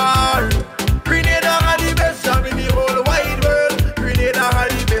by far. Grenada are the best job in the whole wide world. Grenada are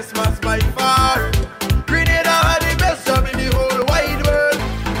the best ones by far. Grenada are the best job in the whole wide world.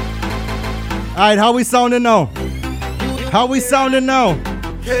 Alright, how we sounding now?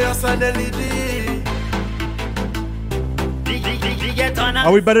 Chaos and LED.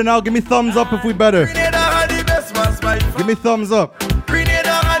 Are we better now? Give me thumbs up if we better. Grenada are the best ones by far. Give me thumbs up. Grenada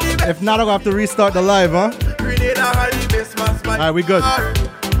are the best. If not, I'll have to restart the live, huh? Grenada are the best ones by far. Alright, we good.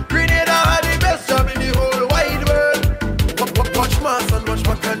 Grenada are the best job in the whole wide world. Watch Mass and watch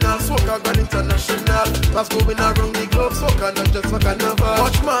Bacchanal, soca gone international. That's going around the globe, soca not just for carnival.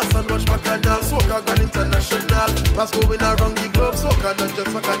 Watch Mass and watch Bacchanal, soca gone international. Pass going around the globe, so can not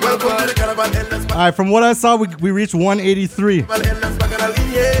just a carnival. Welcome to the carnival endless. All right, from what I saw, we reached 183. Endless bacchanal in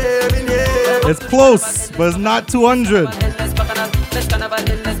here, in here. It's close, but it's not 200. Emphasis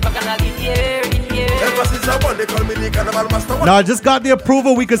on one, they call me the carnival master. Now, I just got the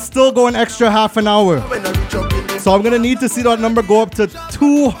approval. We could still go an extra half an hour. When I reach up in the So I'm going to need to see that number go up to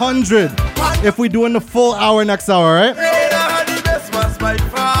 200 if we're doing the full hour next hour, right? Grenada had the best mass by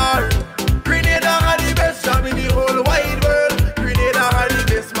far. Grenada had the best job in the whole wide world. Grenada had the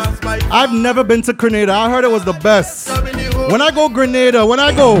best mass by far. I've never been to Grenada. I heard it was the best. When I go Grenada, when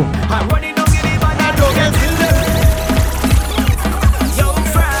I go, I'm running down in the van, I don't get till them. Yo,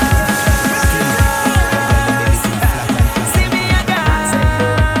 France, see me again.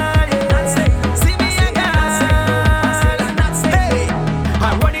 See me again. Hey,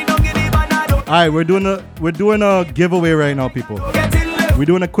 I'm running down in the van, I don't all right, we're doing a giveaway right now, people. get till them. We're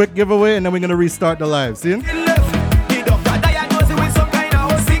doing a quick giveaway and then we're gonna restart the live. See? The doctor diagnosed me with some kind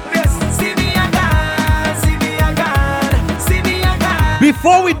of sickness. See me again. See me again. See me again.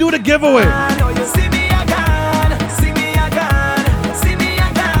 Before we do the giveaway, See me again. See me again. See me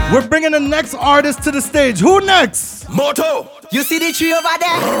again. we're bringing the next artist to the stage. Who next? Moto. You see the tree over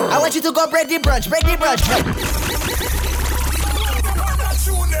there? I want you to go break the branch, break the branch.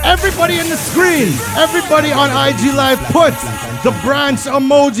 Everybody in the screen, everybody on IG Live, put the branch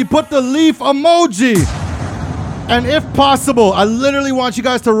emoji, put the leaf emoji. And if possible, I literally want you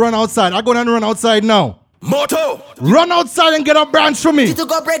guys to run outside. I go down and run outside now. Moto. Run outside and get a branch for me. You to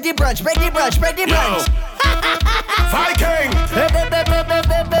go break the branch, break the branch, break the branch. Viking. Crazy.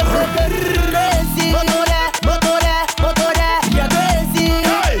 Motor, you're crazy.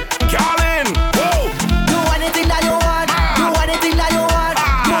 Hey, Carlin. Whoa. Do anything that you want. Do anything that you want.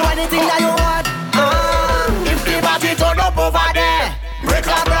 Do anything that you want. If the party turn up over there, break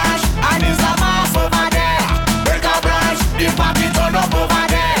a branch and it's a mass over there. Break a branch. The party turn up over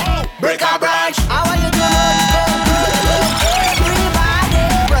there. Break a branch. I want you to go.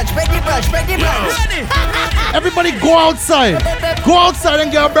 Everybody. Branch, break the branch, break the branch. Everybody go outside. Go outside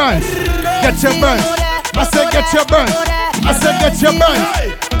and get a branch. Get your branch. I said get your branch. I said get your branch.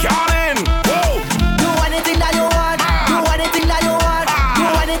 Hey, Carlin. Whoa. Do anything that you want. Do anything that you want. Do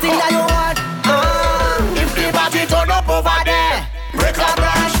anything that you want. If the party turn up over there, break a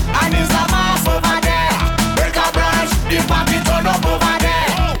branch and it's a mass over there. Break a branch. The party turn up over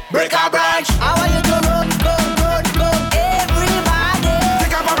there. Break a branch. I want you to run. Everybody.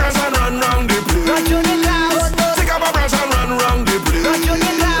 Take up a branch and run round the place. Run to the ground. Take up a branch and run round the place. Run to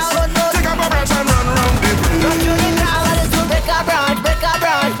the ground. Take up a branch and run round the place. Run to the ground. Let's do break a branch, break a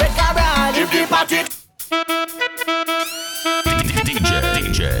branch, break a branch. If the party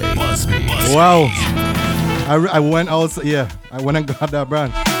DJ must be. Wow. I went outside. Yeah, I went and got that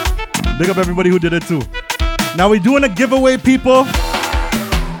branch. Big up everybody who did it too. Now we're doing a giveaway, people.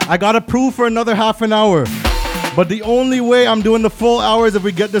 I got approved for another half an hour. But the only way I'm doing the full hour is if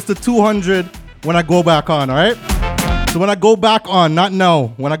we get this to 200 when I go back on, all right? So when I go back on, not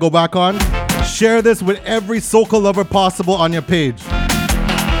now, when I go back on, share this with every soca lover possible on your page.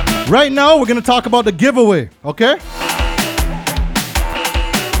 Right now, we're gonna talk about the giveaway, okay?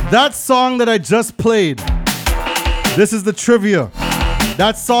 That song that I just played, this is the trivia.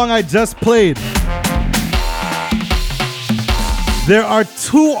 That song I just played, there are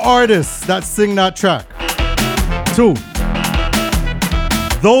 2 artists that sing that track. 2.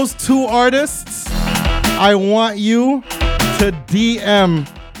 Those 2 artists, I want you to DM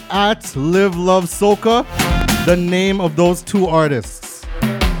at Live Love Soca the name of those 2 artists.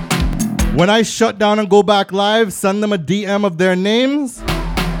 When I shut down and go back live, send them a DM of their names.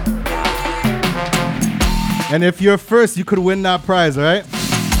 And if you're first, you could win that prize, all right?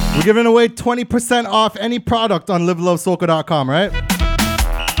 We're giving away 20% off any product on livelovesoca.com, right?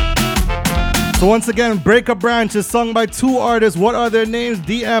 So once again, Break a Branch is sung by 2 artists. What are their names?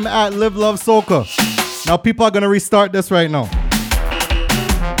 DM at Live Love Soca. Now people are gonna restart this right now.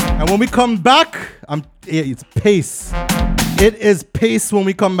 And when we come back, it's pace. It is pace when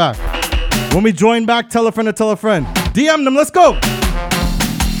we come back. When we join back, tell a friend to tell a friend. DM them, let's go.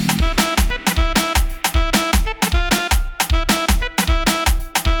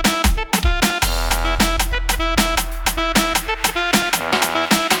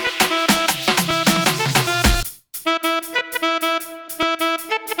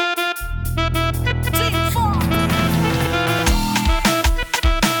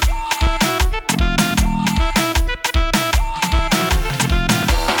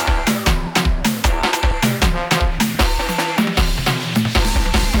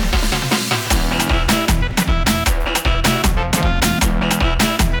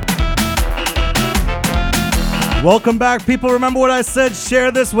 Welcome back, people. Remember what I said. Share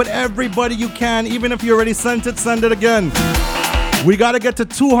this with everybody you can. Even if you already sent it, send it again. We got to get to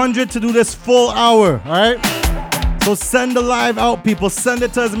 200 to do this full hour, all right? So send the live out, people. Send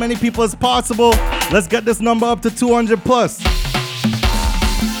it to as many people as possible. Let's get this number up to 200 plus.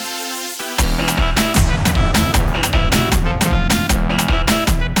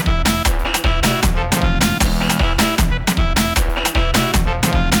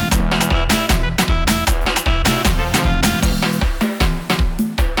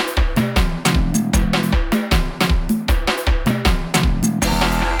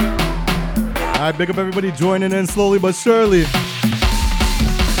 All right, big up everybody joining in slowly but surely.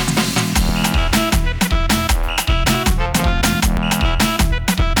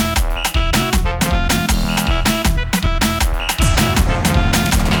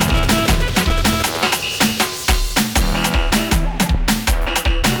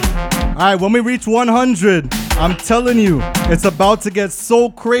 All right, when we reach 100, I'm telling you, it's about to get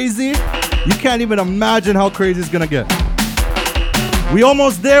so crazy. You can't even imagine how crazy it's gonna get. We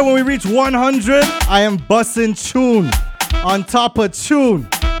almost there. When we reach 100, I am busting tune on top of tune.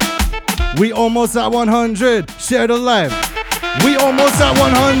 We almost at 100. Share the live. We almost at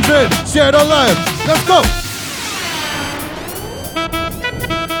 100. Share the live. Let's go.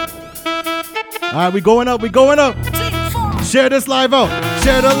 All right, we going up. We going up. Share this live out.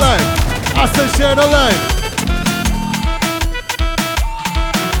 Share the live. I said share the live.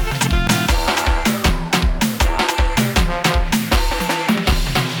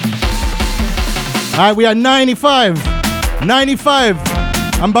 All right, we are 95. 95.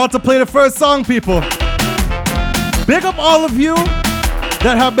 I'm about to play the first song, people. Big up all of you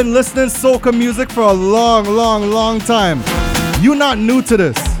that have been listening to soca music for a long time. You're not new to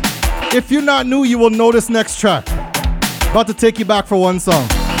this. If you're not new, you will know this next track. About to take you back for one song.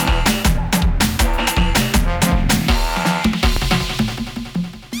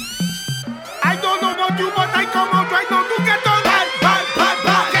 I don't know about you, but I come out right now to get on.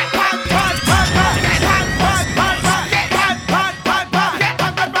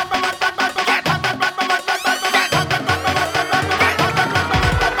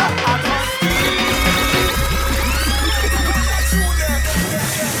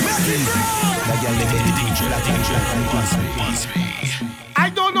 I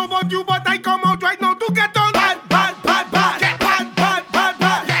don't know about you, but I come out right now to get on. Bad, bad, bad, bad. Get bad, bad, bad,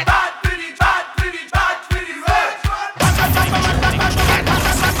 bad. Get bad, pretty, bad, pretty, bad, pretty, bad.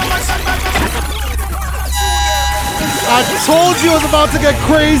 I told you it was about to get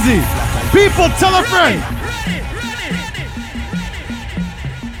crazy. People, tell a friend.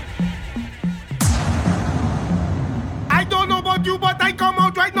 I don't know about you, but I come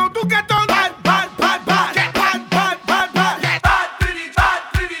out right now to get on. Bad, bad, bad, bad. Get bad, bad, bad, bad. Get bad, pretty, bad,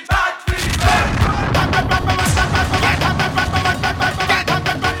 pretty, bad, pretty, bad.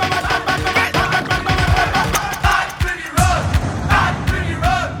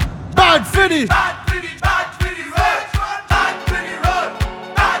 Bad Fitty.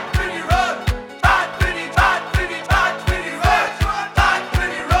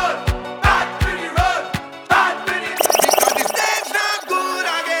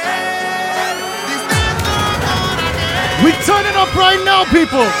 We turning up right now,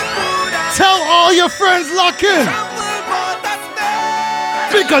 people. Tell all your friends lock in.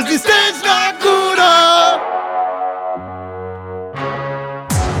 Because the stage not good.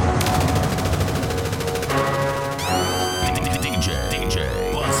 DJ,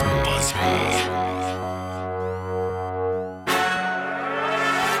 Buzz me.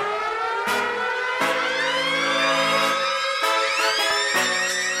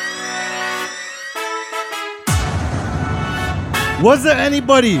 Was there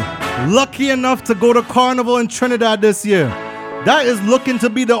anybody lucky enough to go to Carnival in Trinidad this year? That is looking to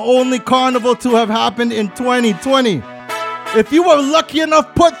be the only carnival to have happened in 2020. If you were lucky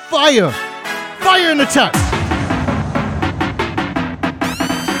enough, put fire in the chat.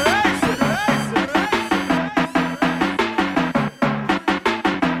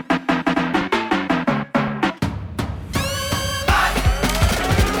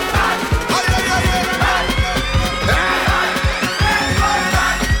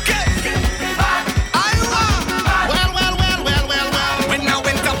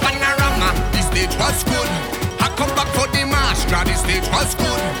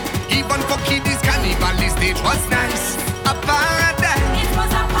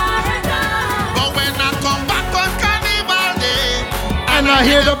 I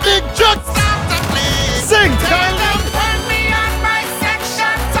hear the big trucks sing.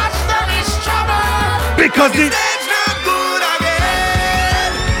 Because the stage not good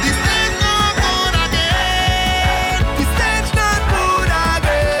again. The stage not good again.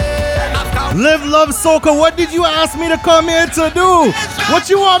 Live, love, soca. What did you ask me to come here to do? What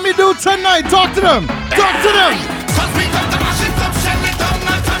you want me to do tonight? Talk to them. Talk to them.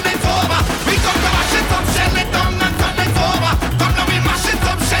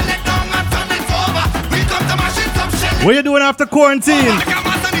 What you doing after quarantine?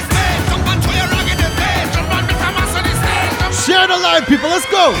 Share the live, people. Let's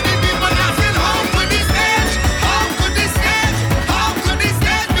go.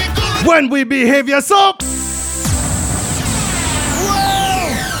 When we behave yourself.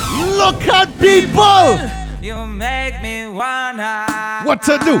 Look at people. You make me wanna. What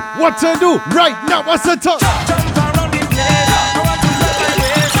to do? What to do? Right now, what's the talk? Jump around the place. I want to fly my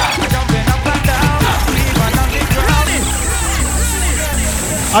waist. Jumping up and down. Even on the ground.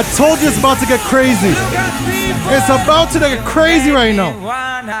 I told you it's about to get crazy. It's about to get crazy right now.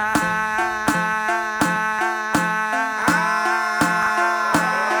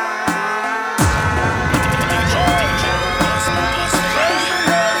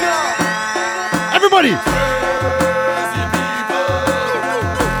 Everybody!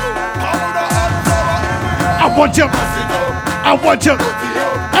 I want you! I want you!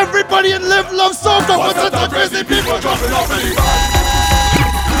 Everybody in Live, Love, Soca! What's the crazy people jumping off the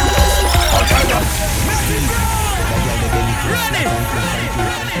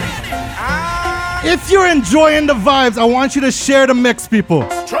If you're enjoying the vibes, I want you to share the mix, people.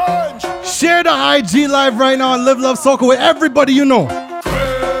 Share the IG live right now and Live, Love, Soca with everybody you know.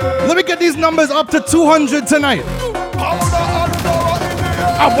 Let me get these numbers up to 200 tonight.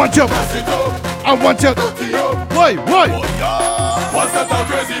 I want you. I want you. Why? What's that all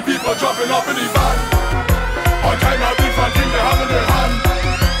crazy people dropping up in the van? All kind of different things they have in their hand.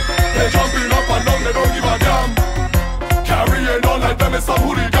 They jumping up and down, they don't give a damn. Carrying on like them is some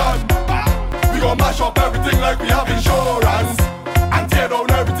hooligan. We gon' mash up everything like we have insurance, and tear down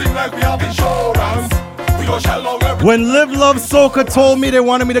everything like we have insurance. We gon' shell out everything. When Live, Love, Soca told me they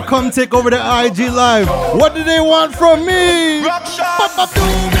wanted me to come take over the IG live, what did they want from me? Rock shot. Do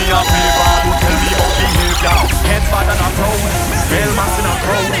me a favor, don't tell me about behavior. Head bad and a crowd, real mass in a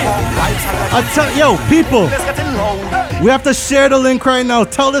crowd. I tell yo, people, Let's get in low. we have to share the link right now.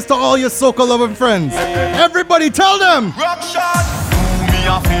 Tell this to all your soca loving friends. Everybody, tell them. Rock shot. Do me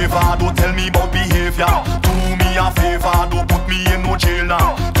a favor, don't tell me about behavior. Do me a favor, don't put me in no jail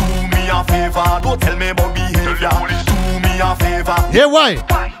now. Do me a favor, don't tell me about behavior. Do me a favor. Yeah, why?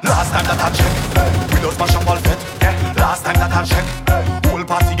 Last time that I checked, we don't smash up all fit. Last time that I checked, whole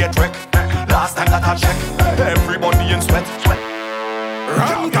party get wrecked. Last time that I checked, everybody in sweat.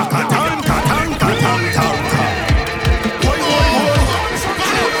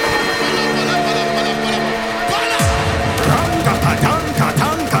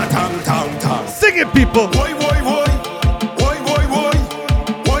 Sing it, people.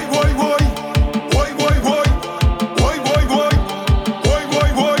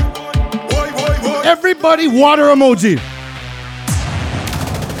 Everybody, water emoji.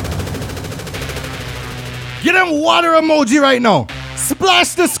 Get them water emoji right now.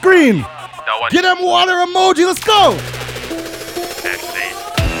 Splash the screen. Get them water emoji. Let's go.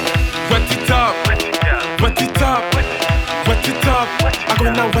 Wet it up, wet it up, wet it up. I'm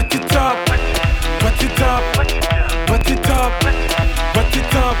gonna wet it up, wet it up, wet it up, wet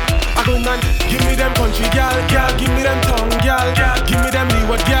it up. I'm gonna give me them country gal, give me them tongue gal, give me them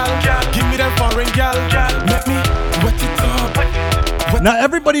leeward gal, give me them foreign gal. Let me wet it up. Now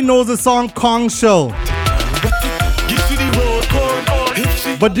everybody knows the song Kong Shell.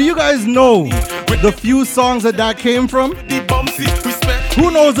 But do you guys know the few songs that came from? Who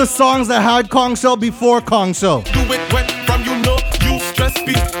knows the songs that had Kong Shell before Kong Shell? Do it when from you know you stress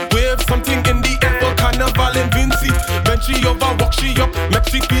beat. Wave something in the air for carnival and Vinci. Then she over, walk she up, make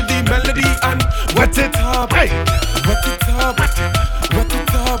she feel the melody and wet it up. Hey, wet it up, wet it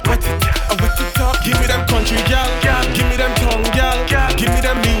up, wet it up. Give me them country gal, give me them tongue gal, give me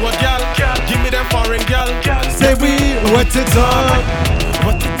them leeward gal, give me them foreign gal. Say we wet it up.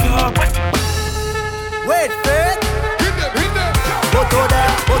 Wet it up. Wait, Fred. Go to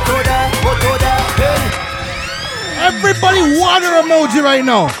there, hey. Everybody water emoji right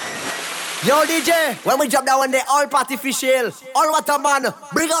now. Yo, DJ, when we drop down on the all artificial, all water man,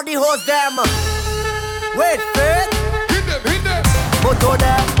 bring out the hose them. Wait, Fred. Go to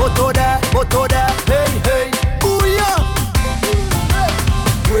there, hey. Booyah.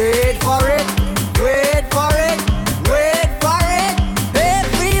 Wait for it.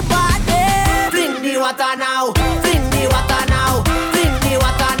 Everybody, bring the water now. Bring the water now.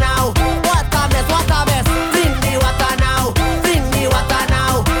 What a mess. Bring the water now.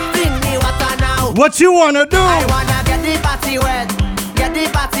 What you wanna do? I wanna get the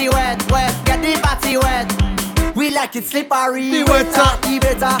party body wet, wet, get the body wet. We like it slippery. The wetter, the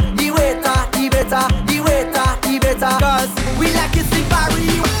better, the wetter, the better, the wetter, the better. Cause we like it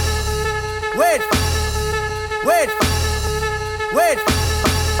slippery. Wait, wait, wait,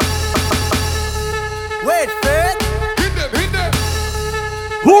 wait, wait.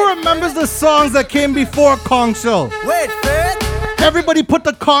 Who remembers the songs that came before Kong Shell? Wait, wait. Everybody put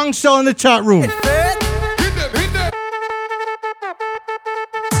the Kong Shell in the chat room.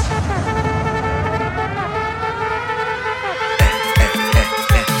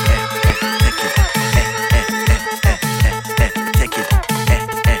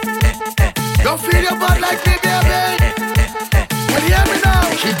 Don't feel your butt like me, baby. Can you hear me now?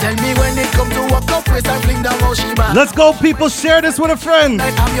 She tell me when it come to walk up with and fling down how she man. Let's go, people. Share this with a friend.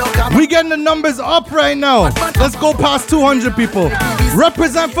 We getting the numbers up right now. Let's go past 200 people.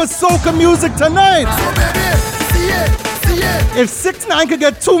 Represent for soca music tonight. If 6ix9ine could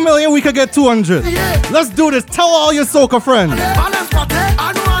get 2 million, we could get 200. Let's do this. Tell all your soca friends.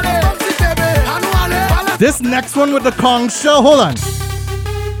 This next one with the Kong Shell. Hold on.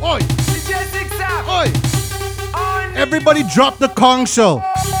 Oi. Oi. Everybody drop the Kong Shell.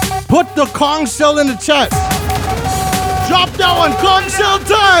 Put the Kong Shell in the chat. Drop that one. Kong Shell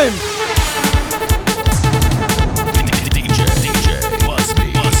time.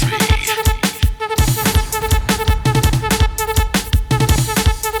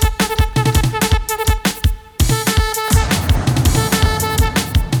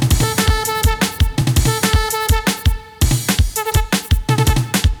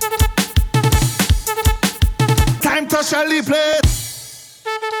 Time to Shelly play.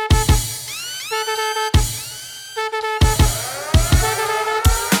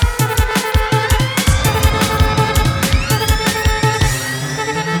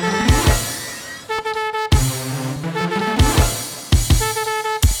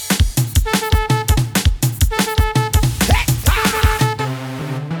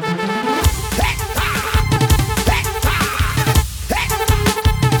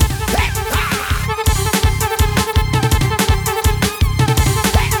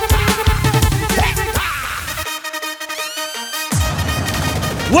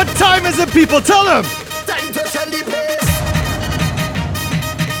 What time is it, people? Tell them. Time to Shelly play.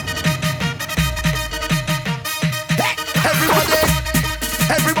 Everybody,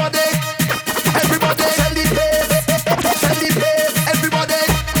 everybody, everybody, Shelly play. Shelly play. Everybody,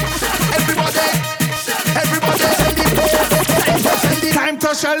 everybody, everybody, Shelly play. Time to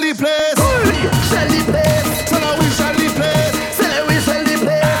Shelly play. Shelly play. Tell her we Shelly play. Tell her we Shelly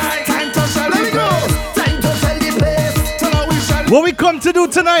play. Time to Shelly play. Time to Shelly play. Tell her we Shelly. What we come to do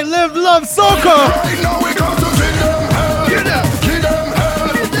tonight, live, love, soca. Right now we come to kill them hell. Kill them hell.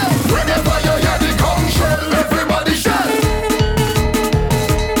 Whenever you hear the Kong Shell, everybody shell.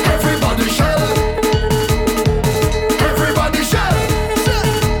 Everybody shell. Everybody shell.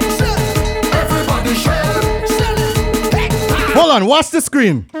 Everybody shell. Hold on, watch the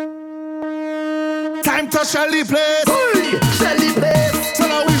screen. Time to Shelly play. Shelly play. Tell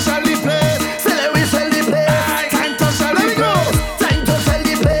her we Shelly play. Tell her we Shelly play. Time to Shelly play. Time to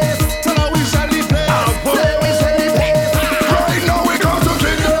Shelly play. Tell her we Shelly play. Tell her we Shelly play. Right now we come to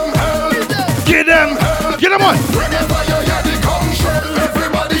kill them hell. Get them. Get them on. Whenever you hear the Kong Shell,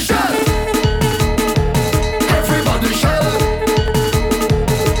 everybody shell. Everybody shell.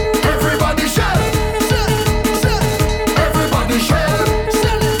 Everybody shell. Everybody shell.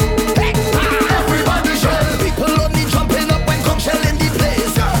 Everybody shell. People only jumping up when Kong Shell in the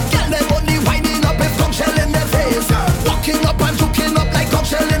place. Girl them only winding up if Kong Shell in their face. Walking up and juking up like Kong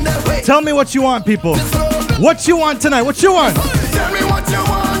Shell in their way. Tell me what you want, people. What you want tonight? What you want? Tell me what you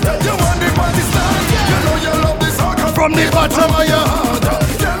want. You want the party start. You know you love this song From the bottom of your heart.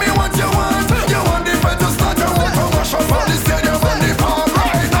 Tell me what you want. You want the party to start. You want to wash up all the stadium and the park.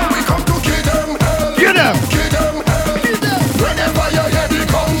 Right now we come to kill them hell. Get them. Kill them hell. Whenever you hear the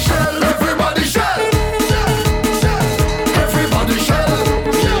Kong Shell, everybody shell. Everybody shell.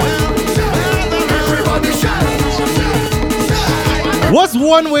 Everybody shell. What's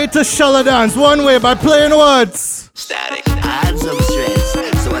one way to shell a dance? One way by playing words. Static. I had some stress,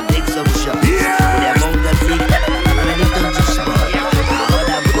 so I take some shots. Yeah. With a mouth that big and a little just small. I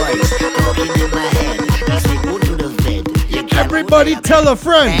heard a voice talking in my head. He said, go to the bed. You can't Everybody tell a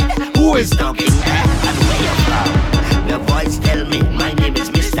friend. who is talking and where you from. The voice tell me my name is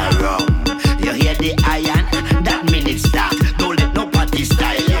Mr. Wrong. You hear the iron? That means start. Don't let nobody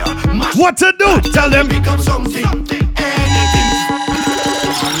style you. What to do? Tell them. Become something. Anything.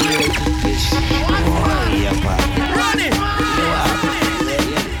 Run it.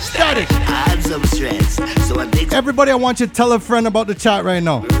 Static. Add some stress. So I dig Everybody, I want you to tell a friend about the chat right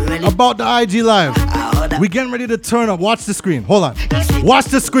now. About the IG Live. We getting ready to turn up. Watch the screen. Hold on. Watch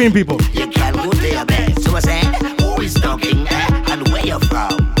the screen, people. you can go to your bed. So I say, who is talking and where you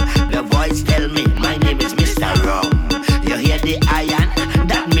from? The voice tell me, my name is Mr. Rum. You hear the iron?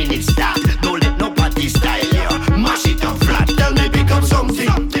 That mean it start. Don't let nobody style you. Mash it up flat. Tell me pick up something.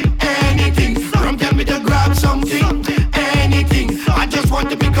 Anything. Rum tell me to grab something. Anything. I just want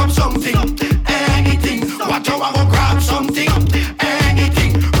to pick up something. Anything. Watch how I go grab something.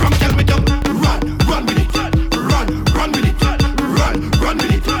 Anything. Rum tell me to run with it. Run with it. Run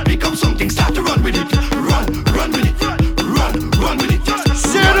with it. Pick up something. Start to run with it. Run with it. Run with it.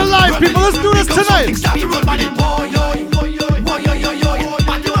 Share the live, people. Let's do this tonight. Start to run with it.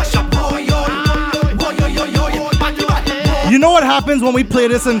 You know what happens when we play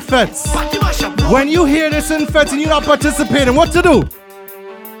this in fets? When you hear this in fets and you're not participating, what to do?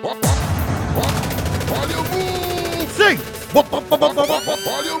 Sing!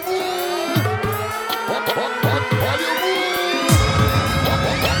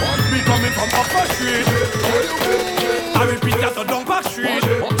 We coming from Upper Street. I repeat that to Dunbar Street.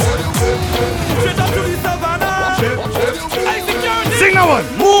 Straight up to the Savannah. Sing that one!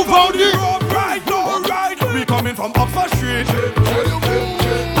 Move out here! Right, no, right. We coming from Upper Street.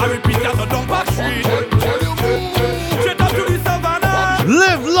 I repeat that to Dunbar Street. Straight up to the Savannah.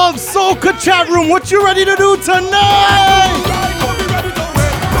 Live, love, soca chat room. What you ready to do tonight?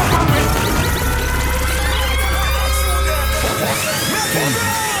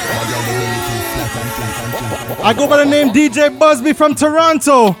 I go by the name DJ Busby from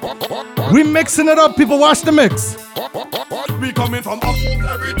Toronto. We mixing it up, people. Watch the mix. We coming from up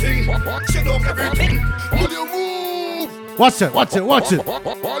everything. Shut up everything. Will you move? Watch it, watch it, watch it.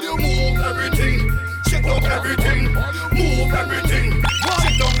 Will you move everything? Shut up everything. Move everything.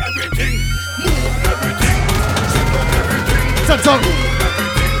 Shut up everything. Move everything. Shut up everything. Shut up.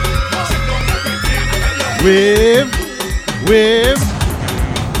 Wave.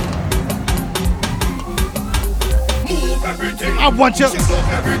 Move everything. I want you. Shut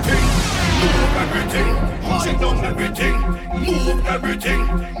up everything. Move everything. Shut up everything. Move everything.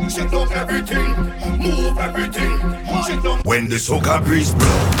 Shut up everything. Move everything. Shut up. When the soca breeze blow,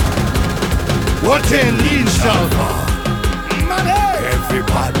 What in lean shout? every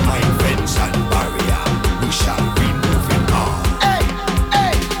bad mind fence and barrier, we shall be moving on.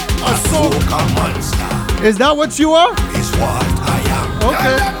 A soca monster Is that what you are? is what I am.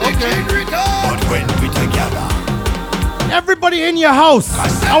 Okay. But when we together, Everybody in your house.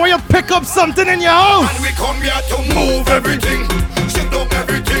 I want you to pick up something in your house. And we come here to move everything. Shut up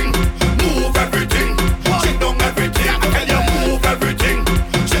everything. Move everything. Shut down everything. Can you move everything?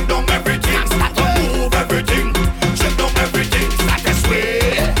 Shut down everything. Start to move everything. Shut down everything. Start to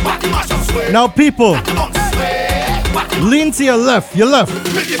sway. Body mash up sway. Now, people, Sway. Body lean to your left. Your left.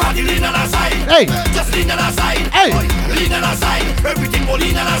 make your body lean on our side. Hey. Just lean on our side. Hey. Boy, lean on our side. Everything will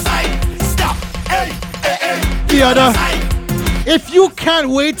lean on our side. Stop. Hey. The other. If you can't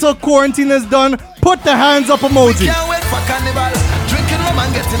wait till quarantine is done, put the hands up emoji. Can't wait for carnival. Drinking rum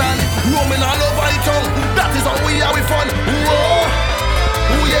and getting on. Roaming all over the town. That is how we are with fun. Whoa.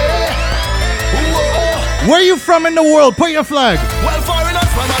 Ooh, yeah. Whoa. Where you from in the world? Put your flag. Well,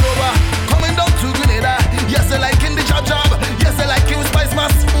 foreigners from all over. Coming down to Grenada. Yes, they like in the job. Yes, they like in Spice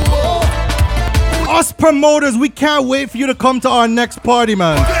Mass. Whoa. Us promoters, we can't wait for you to come to our next party,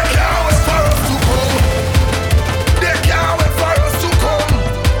 man. They can't wait for us to come. They can't wait for us to come.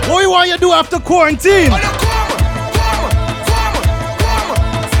 What do you want you to do after quarantine? Oh, you come.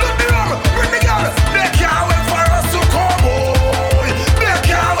 Split the rum. Bring the girl. They can't wait for us to come. Oh, they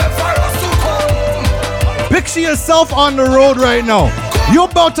can't wait for us to come. Picture yourself on the road right now. You're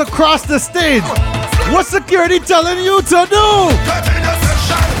about to cross the stage. What's security telling you to do? Get in your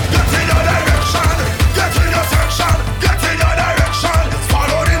section. Get in your direction. Get in your section. Get in your direction.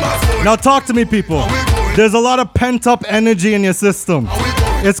 Follow the mass. Now talk to me, people. There's a lot of pent-up energy in your system.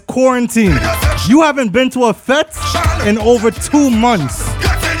 It's quarantine. You haven't been to a fete in over 2 months.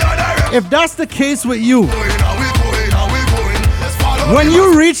 If that's the case with you, when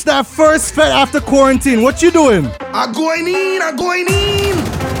you reach that first fete after quarantine, what you doing? I'm going in.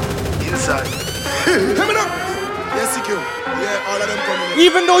 Inside. Hear me now. Yes, CQ. Yeah, all of them coming in.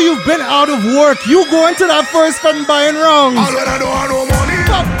 Even though you've been out of work, you going to that first fete and buying rounds. All when I don't have no money.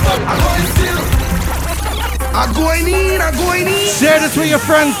 I'm going in. Share this with your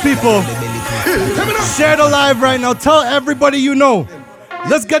friends, people. Share the live right now. Tell everybody you know.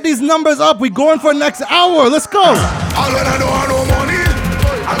 Let's get these numbers up. We're going for next hour. Let's go. All when I don't have no money.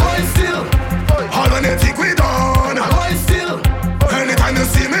 I'm going still. All when they think we done. I'm going still. Anytime you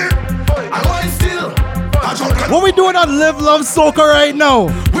see me, I'm going doing on Live Love Soca right now?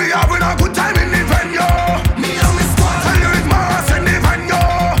 We having a good time in the venue. Me and my squad, tell you it's mass in the venue.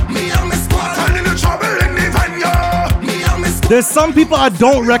 Me and my squad, telling the trouble in the venue. Me and my squad. There's some people I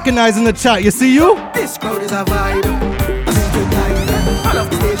don't recognize in the chat. You see you? This crowd is a vibe. I feel to dive. I love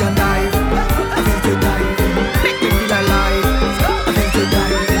the stage and dive. I feel to dive. Make me feel alive. I feel to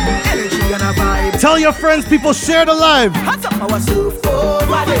dive. Energy and a vibe. Tell your friends, people, share the live. Hands up, our surf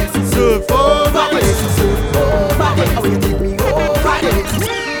over this. Surf over this. Surf over this. Oh, you take me over this.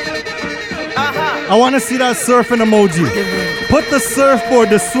 I want to see that surfing emoji. Put the surfboard,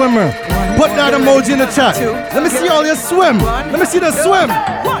 the swimmer. Put that emoji in the chat. Let me see all your swim. Let me see the swim.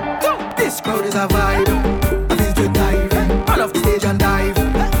 1, 2. This crowd is a vibe. I feel to dive. I love the stage and dive.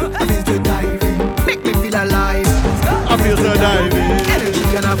 I feel to dive. Make me feel alive. I feel so diving. Energy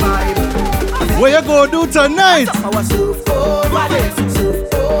and a vibe. What you gonna do tonight? Our surf over this.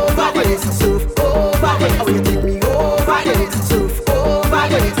 Surf over this. Surf over this. Oh, you take me over this. Surf over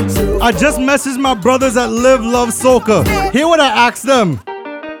this. Surf. I just messaged my brothers at Live Love Soca. Hear what I asked them.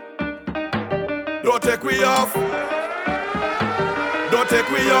 Don't take we off. Don't take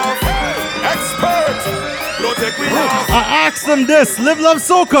we off. Expert. Don't take we off. I asked them this. Live Love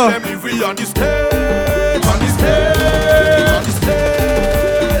Soca. Let me free on the stage. On the stage. On the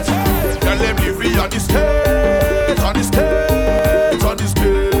stage. Then let me free on the stage. On the stage. On the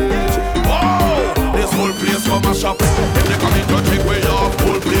stage. Wow. This whole place come a shop. If they come in to take way off,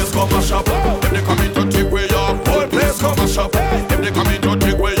 whole place come a shop. If they come in to take way off, whole place come a shop. If they come in to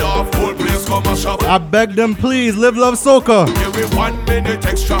take way off, whole place come a shop. I beg them, please, Live Love Soca. Give me 1 minute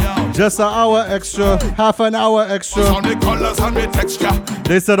extra. Just an hour extra, half an hour extra. On the colors and the texture.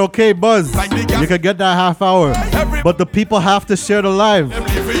 They said, okay, Buzz, you can get that half hour. But the people have to share the live.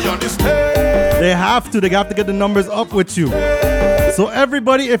 They have to get the numbers up with you. So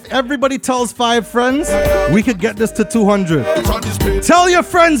everybody, if everybody tells 5 friends, we could get this to 200. Tell your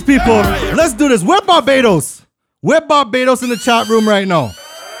friends, people. Let's do this. We're Barbados. We're Barbados in the chat room right now.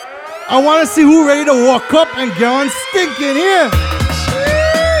 I want to see who ready to walk up and get on stinking here.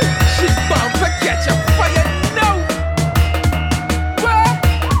 She's bound to catch a fire now. Well,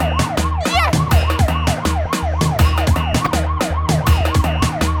 yeah.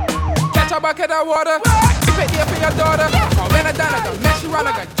 Catch a bucket of water. Keep it there for your daughter. Or when I done, I gon' mess you around.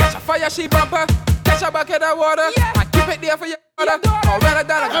 I gon' catch a fire, she bumper. Catch a bucket of water. And keep it there for your daughter. Or when I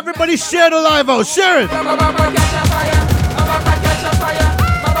done, everybody share the live out. Share it. Catch a fire. Catch a fire.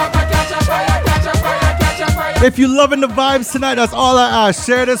 If you loving the vibes tonight, that's all I ask.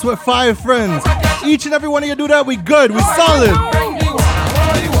 Share this with 5 friends. Each and every one of you do that, we good, we solid.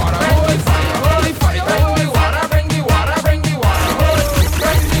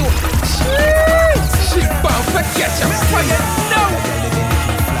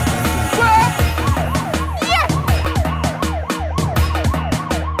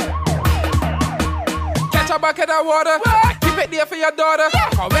 Catch a bucket of water. Keep it there for your daughter.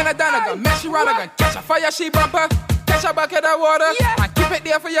 Or when I done, I gon' mess you around. I gon' catch a fire, she bumper. Catch a bucket of water. And keep it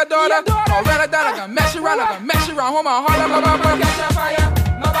there for your daughter. Or when I done, I gon' mess you around. I gon' mess you around. Hold my heart, catch a fire.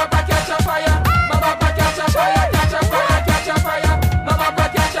 Mama, catch a fire. Mama, catch a fire. Catch a fire. Catch a fire. Mama,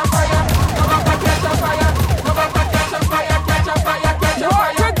 catch a fire. Mama, catch a fire. Mama, catch a fire. Catch a fire. Catch a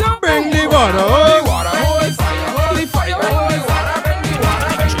fire. Bring the water. Holy water. Holy fire. Holy fire. Holy water. Bring the water.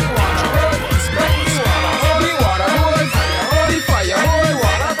 Bring the water. Holy water. Holy fire. Holy fire. Holy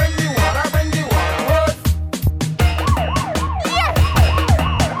water. Bring the water. Bring the water.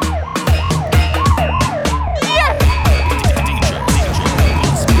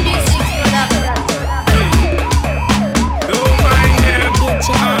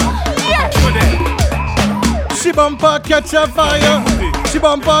 She bumper catch a fire. She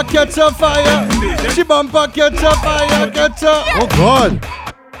bumper catch a fire. She bumper catch a fire. Catch a. Oh God.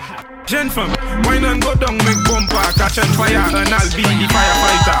 Gen fam, wine and go down, make bumper catch on fire, and I'll be the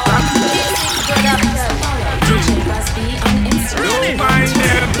firefighter. Don't mind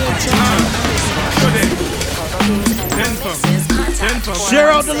them. Share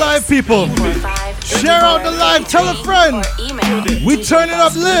out the live, people. Share out the live. Tell a friend. We turn it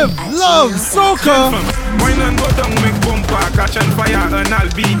up. Live, love, soca. Wine and go down, make bumper catch on fire, and I'll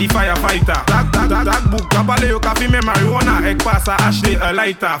be the firefighter. That book, kabale yo kafi me marijuana, ek pasa Ashley a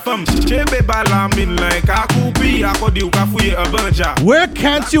lighter. Fam, chebe bala min like a kupi, akodi yo kafuye a banja. Where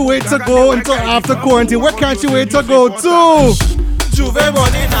can't you wait to go until after quarantine? Where can't you wait to go to? Juve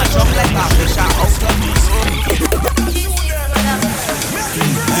running a drum like a fish out.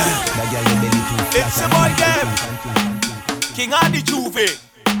 It's a boy game. King of the Juve.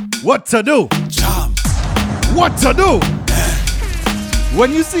 What to do? Jam. What to do?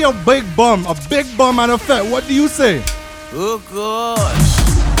 When you see a big bum and a fat, what do you say? Oh gosh.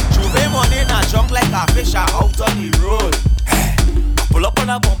 Juve money na junk like a fish out on the road. Pull up on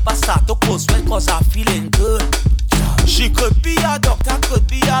a bumper, start to post well cause I'm feeling good. She could be a doctor, could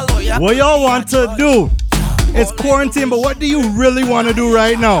be a lawyer. What y'all want to do? It's quarantine, but what do you really want to do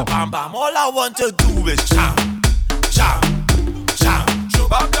right now? Bam bam, all I want to do is jam, jam, jam. Jump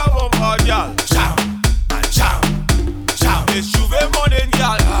the bumper, girl. Jam, and jam, jam. It's Juve morning,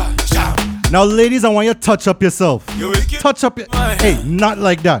 girl. Jam. Now, ladies, I want you to touch up yourself. Touch up your... Hey, not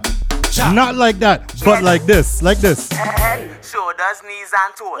like that. Not like that, but like this. Like this. Shoulders, knees,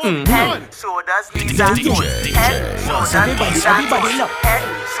 and toes. Head, shoulders, knees, and toes. Head, shoulders, knees, and toes. Head,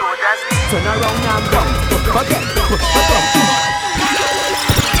 shoulders, knees. Turn around and come.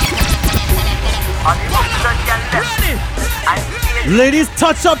 Ladies,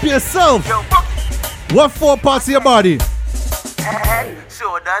 touch up yourself. What four parts of your body? Head,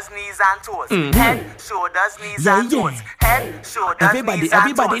 shoulders, knees, and toes. Head, shoulders, knees, and toes. Head, shoulders, knees,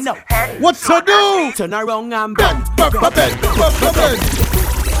 and toes. Know. Head, what to do? Turn around and bend. On the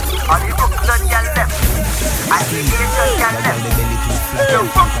hook, girl left. I see girl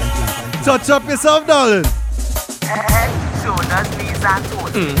left. Touch up yourself, darling. Head, shoulders, knees, and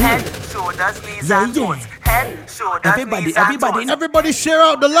toes. Head, shoulders, knees, and toes. Head, shoulders, knees, and toes. Everybody share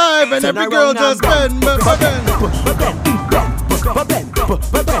out the live and every girl just bend.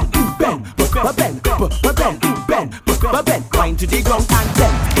 Wind to the ground and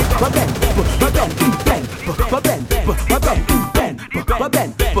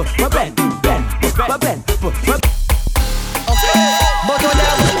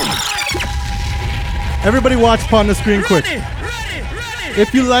Everybody watch upon the screen quick.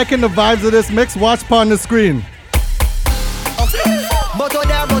 If you liking the vibes of this mix, watch upon the screen.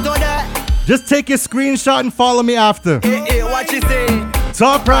 Just take your screenshot and follow me after. What you say?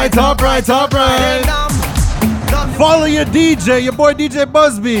 Top right, top right, top right. Follow your DJ, your boy DJ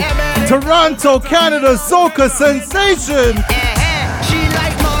Busby. Toronto, Canada, soca sensation. She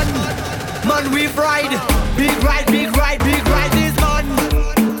like man we fried. Big ride, big ride, big ride is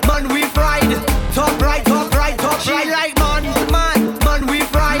man we fried. Top right, top right, top right. She like man we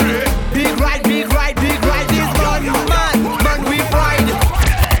fried. Big ride, big ride, big ride is man we fried.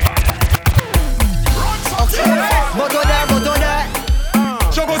 Moto there.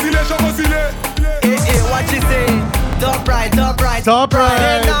 Chocosile. What you say? Top right, top right. Top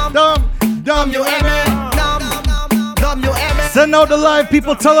right. Dumb, you hear me? Dumb, you hear me? Send out the live,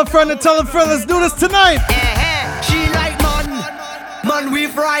 people. Tell a friend and tell a friend. Let's do this tonight. She like man we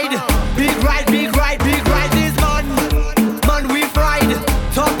fried. Big ride, big ride, big ride is man we fried.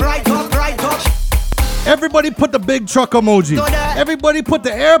 Top right, top right, top. Everybody put the big truck emoji. Everybody put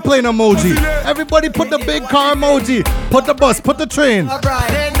the airplane emoji. Everybody put the big car emoji. Put the bus, put the train.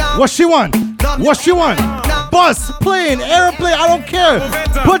 What she want? What she want? Bus, plane, airplane, I don't care.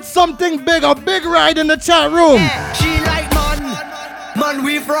 Put something big, a big ride in the chat room. She like man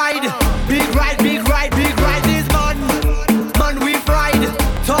we fried. Big ride, big ride, big ride is man we fried.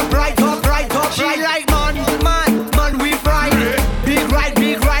 Top right, top right, top right. She like man we fried. Big ride,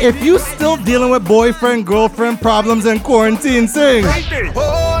 big ride. If you still dealing with boyfriend, girlfriend problems and quarantine, sing. Oh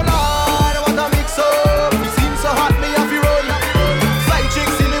Lord, I want to mix up. You seem so hot, me have you run. Fly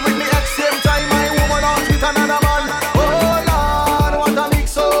chicks see me with me at same time. My woman out with another man. Oh Lord, I want to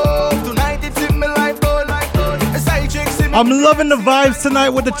mix up. Tonight it's in my life, though. Side chicks see me. I'm loving the vibes tonight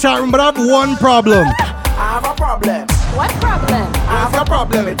with the chat room, but I have one problem. I have a problem. What problem? I have a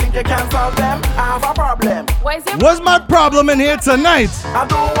problem. You think you can solve them? I have a problem. What is it? What's my problem in here tonight? I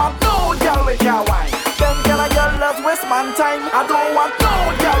don't want no girl with your wine. Them girl and girl loves waste man time. I don't want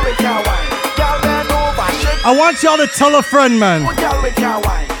no girl with your wine. Girl bend over, shake. I want y'all to tell a friend, man. No girl with your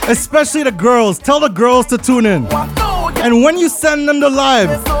wine. Especially the girls. Tell the girls to tune in. And when you send them the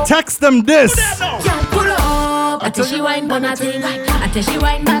live, text them this. Girl, pull up. Until she wine for nothing. Until she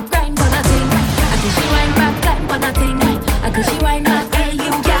wine back, grind for nothing. Until she wine back, grind for nothing. Until she wine back, hey, you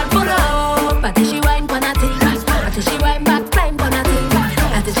girl, pull up. Until she wine for nothing. Until she wine back, grind for nothing.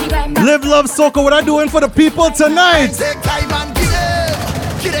 Until she wine back. Live, love, soca. What I doing for the people tonight? Take time and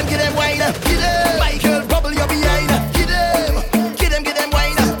get them wine, get them. Michael, bubble your behind, get them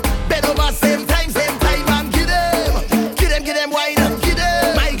wine. Bend over, same time and get them wine, get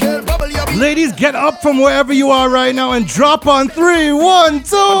them. Michael, bubble your behind. Ladies, get up from wherever you are right now and drop on 3, 1,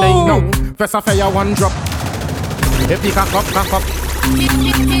 2. First I fire one drop. If you cock up. I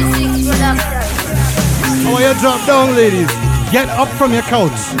want you to drop down, ladies. Get up from your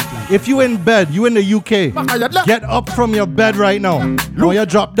couch. If you in bed, you in the UK, get up from your bed right now. I want you to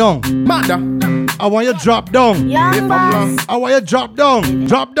drop down. Mother. I want you drop down. If I'm wrong, I want you drop down.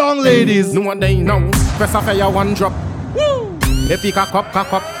 Drop down, ladies. no one they know. Press a fire one drop. Woo! If you cock up. Then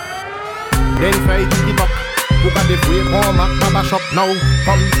fire the buck. Who got the free home at Baba shop now?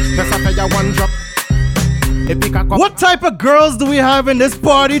 Come, press a fire one drop. If you cock up. What type of girls do we have in this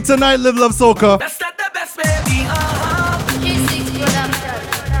party tonight, Live Love Soca? That's not the best, baby.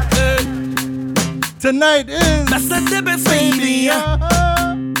 Tonight is That's not the best, baby.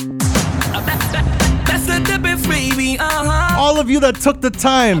 That's not the best, baby. all of you that took the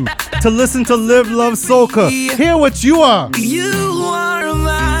time to listen to Live Love Soca. Hear what you are. You are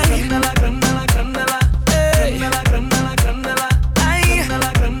mine.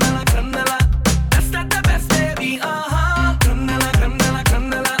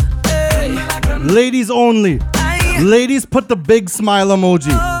 Ladies only. Ladies, put the big smile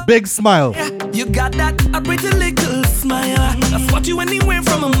emoji. Big smile. You got that a pretty little smile. I spot you anywhere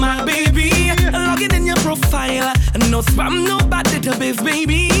from my baby. Log it in your profile. No spam, no bad database,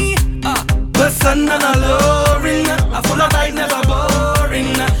 baby. Person and alluring. I full of light, never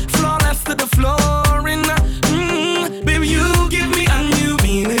boring. Flawless to the flooring. Baby, you give me a new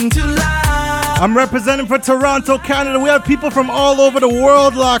meaning to life. I'm representing for Toronto, Canada. We have people from all over the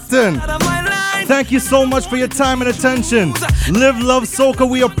world locked in. Thank you so much for your time and attention. Live Love Soca,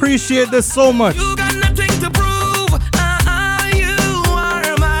 we appreciate this so much. You got nothing to prove. You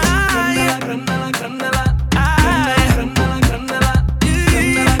are mine.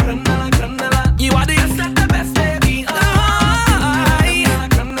 You are the best, baby.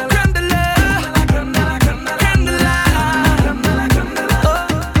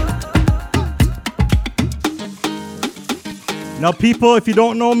 Now, people, if you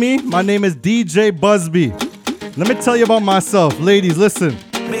don't know me, my name is DJ Busby. Let me tell you about myself. Ladies, listen.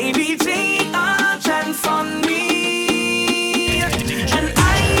 Baby, take a chance on me, and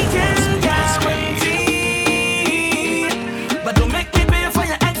I can guarantee. But don't make me pay for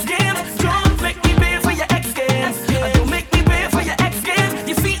your ex games. Don't make me pay for your ex games. Don't make me pay for your ex games.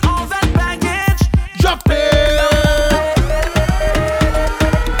 You see all that baggage? Drop it.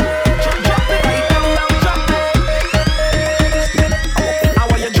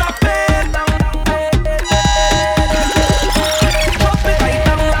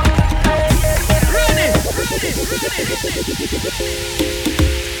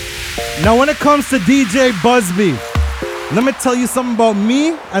 Now, when it comes to DJ Busby, let me tell you something about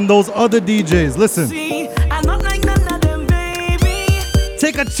me and those other DJs. Listen. See, I'm not like none of them, baby.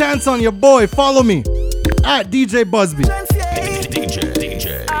 Take a chance on your boy. Follow me at DJ Busby.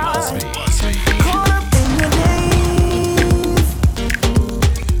 DJ Busby. Caught up in your days,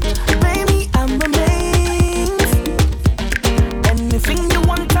 baby, I'm amazed. Anything you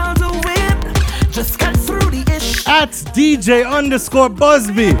want, I'll do it. Just cut through the issue. At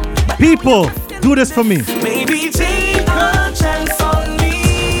DJ_Busby. People, do this for me. Baby, take a chance on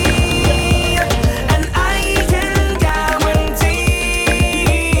me, and I can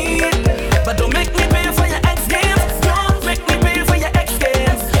guarantee. But don't make me pay for your ex games. Don't make me pay for your ex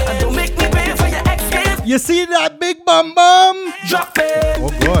games. Don't make me pay for your ex games. You see that big bum bum? Drop it. Oh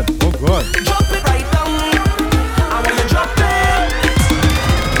God, oh God. Drop it right down. I want you drop it.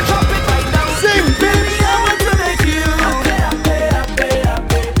 Drop it right down. Sing, baby, I want to make you.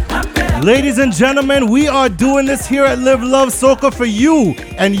 Ladies and gentlemen, we are doing this here at Live Love Soca for you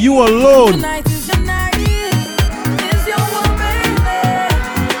and you alone. Tonight is the night. It's your one, baby.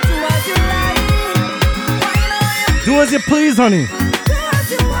 Do as you like. Do as you please, honey. Do as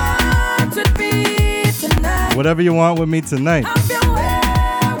you want to be tonight. Whatever you want with me tonight. I'll be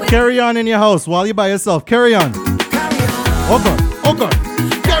aware with Carry on in your house while you're by yourself. Carry on. Oh God, oh God.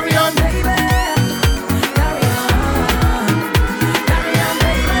 Carry on.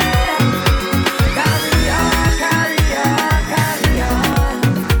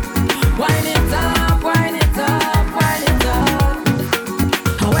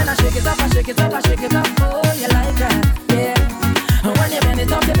 Shake it up, oh, you like that, yeah. And when you bend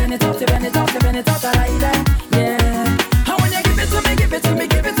it up, you bend it up, you bend it up, you bend it up, I like that, yeah. And when you give it to me, give it to me,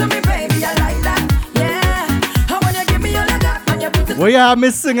 give it to me, baby, I like that, yeah. And when you give me all of that, and you put it. What you have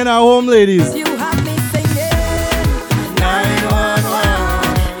me singing at home, ladies? You have me singing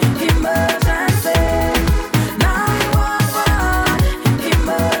 911 emergency, 911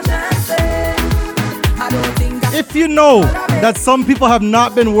 emergency. I don't think If you know that some people have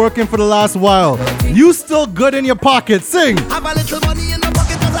not been working for the last while, you still good in your pocket. Sing. Have a little money in the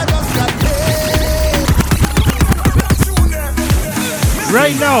pocket 'cause I just got paid.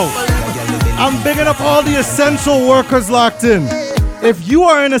 Right now, I'm bigging up all the essential workers locked in. If you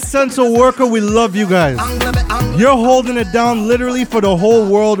are an essential worker, we love you guys. You're holding it down literally for the whole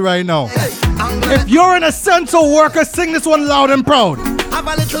world right now. If you're an essential worker, sing this one loud and proud. Have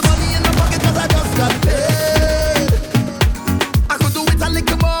a little money in the pocket 'cause I just got paid. I could do it a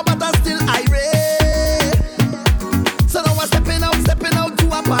little more, but I'm still irate. So now I'm stepping out to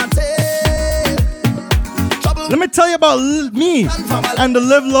a party. Let me tell you about me and the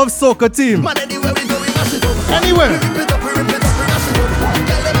Live Love Soca team. Anywhere.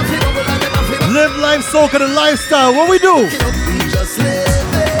 Live life soca, the lifestyle. What we do?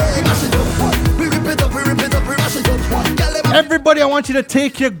 Everybody, I want you to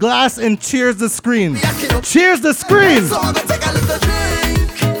take your glass and cheers the screen. Cheers the screen. So I'm gonna take a little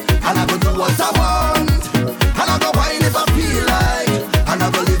drink, and I'm gonna do what I want, and I'm gonna wine if I feel like, and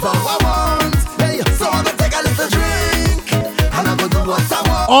I'm gonna live how I want. Hey, so I'm gonna take a little drink, and I'm gonna do what I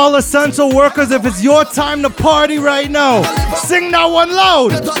want. All essential workers, if it's your time to party right now, sing that one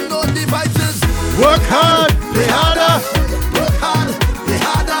loud. Work hard, play harder. Work hard, play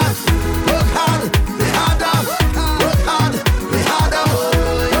harder. Work hard, play harder. Work hard, play harder.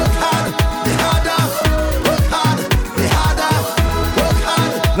 Work hard, play harder. Work hard, play harder. Work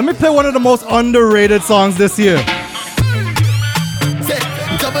hard. Let me play one of the most underrated songs this year. Say,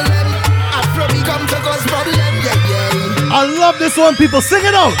 double M, after we come to cause problem, yeah, yeah. I love this one, people. Sing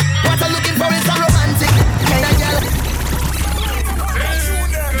it out. What I'm looking for is a romantic kind of girl.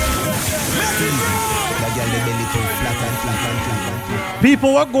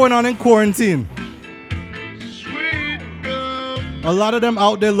 People, what going on in quarantine? A lot of them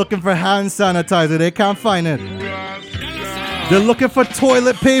out there looking for hand sanitizer. They can't find it. They're looking for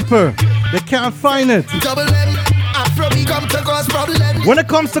toilet paper. They can't find it. Double M, after we come to cause problem. When it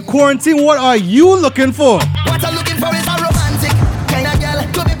comes to quarantine, what are you looking for? What I'm looking for is a romantic kind of girl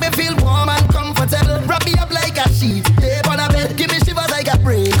to make me feel warm and comfortable. Wrap me up like a sheet, lay on a bed, give me shivers like a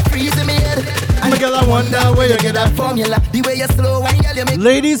break, freeze in me head. And girl, I wonder where you get that formula. The way you slow and girl, you make.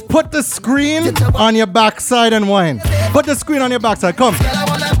 Ladies, put the screen on your backside and whine. Put the screen on your backside. Come. Girl,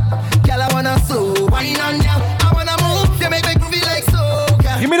 I wanna slow wine on ya. I wanna move, you make me groovy like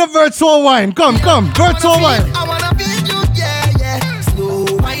soca. Give me the virtual wine. Come. Virtual wine. I wanna feel you, yeah. Slow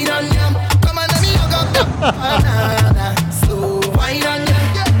wine on ya. Come on, let me hook up the banana. Slow wine on ya.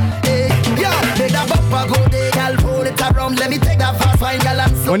 Hey, yeah, make that bumper go there, girl. Hold it around, let me take that fast wine, girl.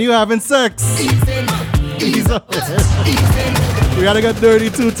 I'm so When you having sex. easy, We gotta get dirty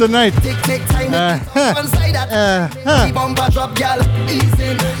too tonight. Take time, one side that. The bumper drop, girl. Ease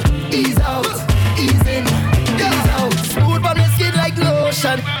in, ease out, ease in, ease out. Smooth on the skin like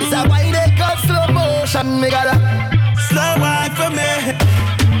lotion. It's a wine they call slow motion. Me gotta slow wine for me.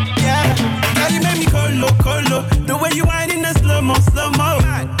 Yeah, girl, you make me colo. The way you wine in the slow mo.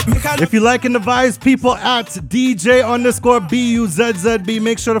 If you're liking the vibes, people at DJ_BUZZB,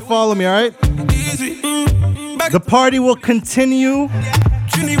 make sure to follow me, alright? The party will continue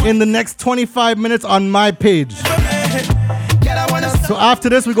in the next 25 minutes on my page. So after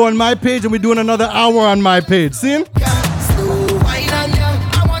this, we go on my page and we're doing another hour on my page. See him? slow wine on ya.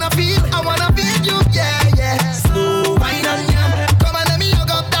 I wanna feel you, yeah. Slow wine on ya. Come on, let me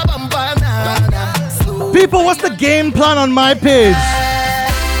hook up the bumper, nah. Slow People, what's the game plan on my page?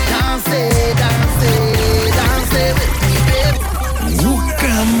 dance with me, babe.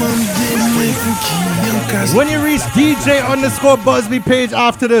 When you reach DJ_Busby page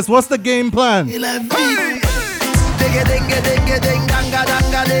after this, what's the game plan?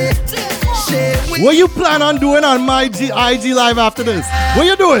 What you plan on doing on my IG live after this? What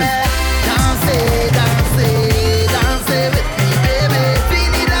you doing?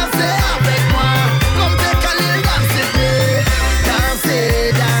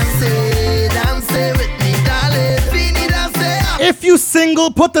 If you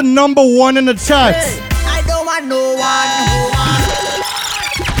single, put the number 1 in the chat. I don't want no one.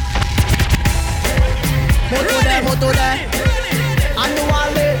 Moto there. On the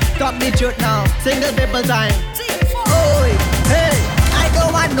wall, got me shoot now. Single people time. Oh, hey, I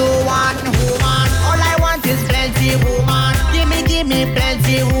don't want no one, woman. All I want is plenty, woman. Give me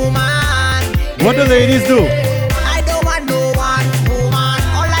plenty, woman. What do ladies do? I don't want no one, woman.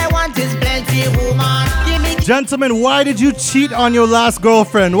 All I want is plenty, woman. Gentlemen, why did you cheat on your last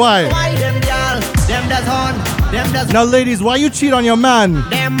girlfriend? Why? Why them girl? Them does on. Them does. Now, ladies, why you cheat on your man?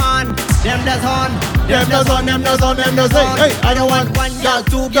 Them man. Them does on. Them does on. Them does on. Them does. Hey, I don't want 1 girl,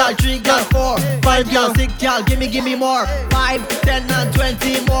 2 girl, 3 girl, 4, 5 girl, 6 girl. Give me more. 5, 10, and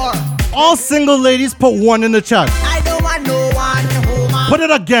 20 more. All single ladies, put 1 in the chat. I don't want no one, woman. Put it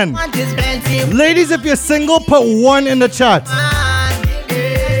again. Want is plenty. Ladies, if you're single, put 1 in the chat. I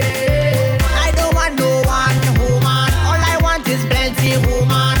don't want no one, woman. All I want is plenty,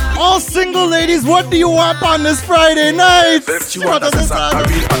 woman. All single ladies. Ladies, what do you want on this Friday night? She want a real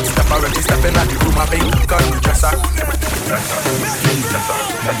hot stepper when she step in at the room, a big gun dresser.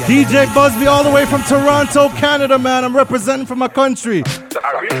 DJ Busby all the way from Toronto, Canada, man. I'm representing for my country.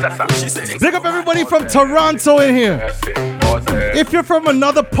 Big up everybody from Toronto in here. If you're from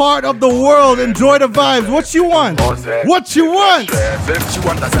another part of the world, enjoy the vibes. What you want? What you want? She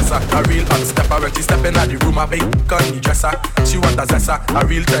want a zessa, a real hot stepper when she step in at the room, a big gun dresser. She want a zessa, a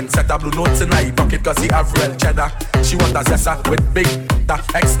real trendsetter, blue notes in her pocket cause he have real cheddar. She want a zessa with big,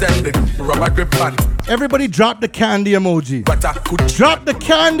 extended rubber grip band. Everybody drop the candy emoji. Drop the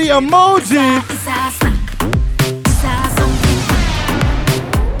candy emoji.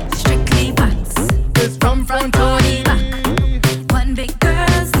 Strictly wax. It's from Tony back. One big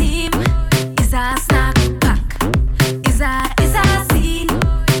girl's team is a snack pack. Is a scene.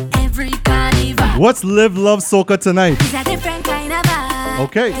 Every carnival. What's Live Love Soca tonight? It's a different kind of vibe.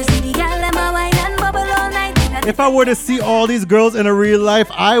 Okay. To see the girl them a wine and bubble all night. If I were to see all these girls in a real life,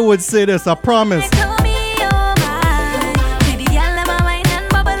 I would say this, I promise.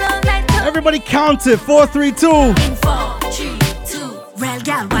 Everybody count it. 4, 3, 2. In 4, 3, 2. Real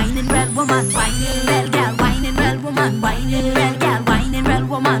gal whining, real woman whining. Real gal whining, real woman whining. Real gal whining, real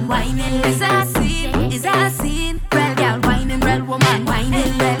woman whining. Is a scene. Real gal whining, real woman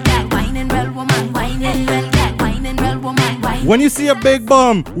whining. Real gal whining, real woman whining. Real gal whining, real woman whining. When you see a big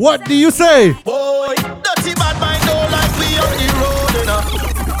bum, what do you say? Boy, dirty bad mind don't like we on the road enough.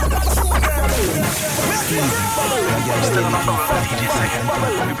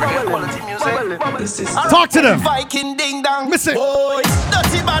 Talk to them. Viking ding dong. Miss it. Boy,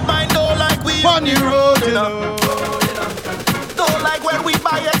 dirty bad mind don't like we on the road enough. Don't like when we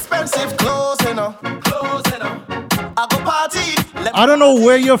buy expensive clothes, you know. I go party. I don't know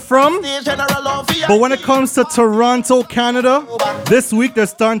where you're from, but when it comes to Toronto, Canada, this week they're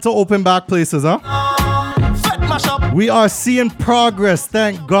starting to open back places, huh? We are seeing progress,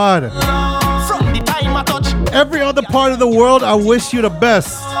 thank God. From the time I touch every other part of the world, I wish you the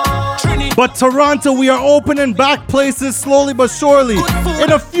best. But Toronto, we are opening back places slowly but surely.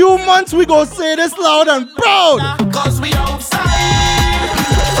 In a few months, we gonna say this loud and proud. Cause we outside.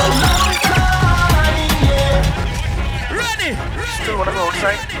 Still wanna go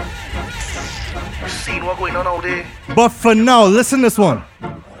outside? Seen what going on out there. But for now, listen this one.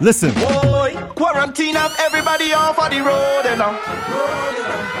 Listen. Boy, quarantine have everybody off of the road, you know.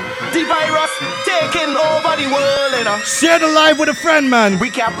 The virus taking over the world, you know. Share the live with a friend, man. We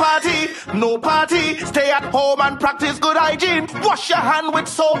can't party, no party. Stay at home and practice good hygiene. Wash your hand with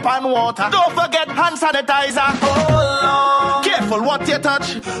soap and water. Don't forget hand sanitizer. Oh, careful what you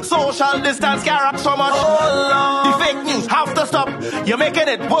touch. Social distance carry so much. Oh, the fake news have to stop. You're making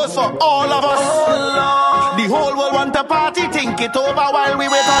it worse for all of us. Oh, the whole world want to party. Think it over while we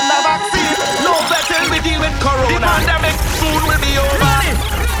wait on the vaccine. No better we deal with corona. The pandemic soon will be over.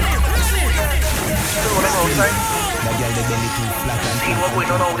 Still wanna go outside? See what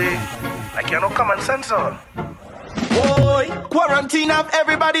going on out there? I can't no common sense on. Boy, quarantine have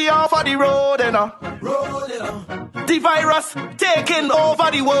everybody off of the road, you know. The virus taking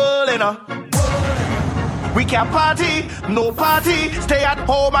over the world, you know. We can't party, no party. Stay at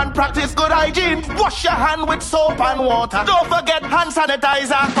home and practice good hygiene. Wash your hand with soap and water. Don't forget hand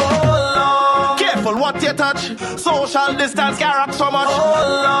sanitizer. Oh, careful what you touch. Social distance carry so much.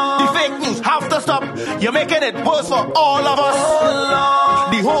 Oh, the fake news have to stop. You're making it worse for all of us. Oh,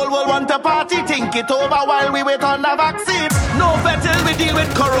 the whole world want to party. Think it over while we wait on the vaccine. No better we deal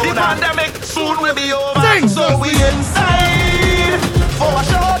with corona. The pandemic soon will be over. So we inside for a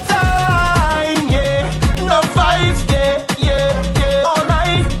short time, yeah. No fights, yeah, all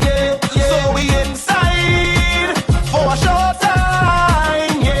night, yeah. So we inside for a short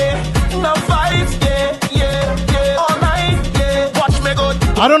time, yeah. No fights, yeah, all night, yeah. Watch me go.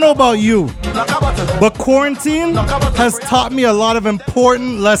 I don't know about you, but quarantine has taught me a lot of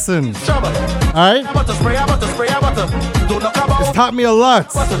important lessons. Alright? It's taught me a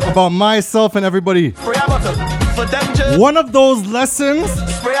lot about myself and everybody. One of those lessons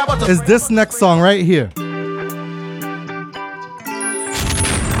is this next song right here.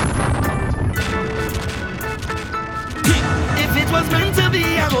 If it was meant to be,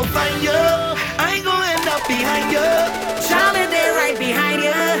 I go find you. I ain't gonna end up behind you. Charlie, they right behind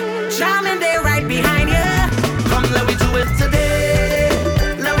you. Charlie, they right behind you. Come, let me do it today.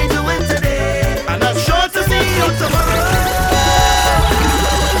 Let me do it today. And I'm sure to see you tomorrow.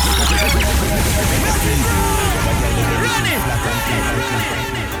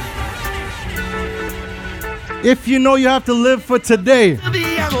 If you know you have to live for today,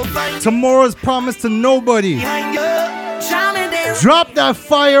 tomorrow's promised to nobody. Drop that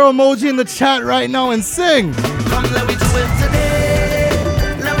fire emoji in the chat right now and sing. Come, let me do it today.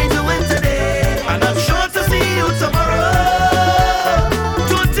 Let me do it today. I'm not sure to see you tomorrow.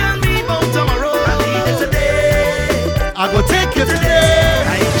 Don't tell me about tomorrow. I need it today. I go take it today.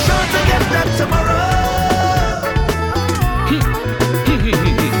 I ain't sure to get that tomorrow.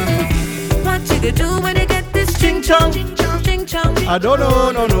 What you gonna do when you get this ching chong? Ching chong. I don't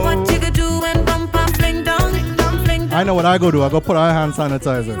know, no. What you gonna do when bumper fling down? I know what I go do. I go put our hand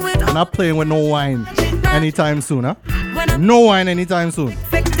sanitizer. I'm not playing with no wine anytime soon, huh? No wine anytime soon.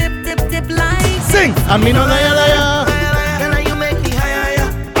 Dip, like sing! I mean, no liar, liar. Can you make me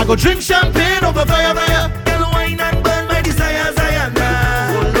higher? I go drink champagne over fire. Can wine and burn my desires,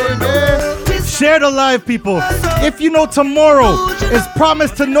 Share the live, people. If you know tomorrow is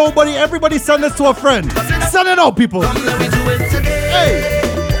promised to nobody, everybody send this to a friend. Send it out, people. Let me do it today. Hey.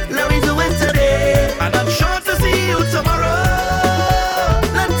 Let me do it today. And I'm sure to see you tomorrow.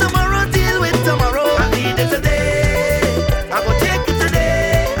 Let tomorrow deal with tomorrow. I need it today. I will take it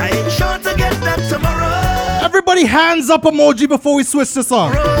today. I ain't sure to get that tomorrow. Everybody hands up emoji before we switch the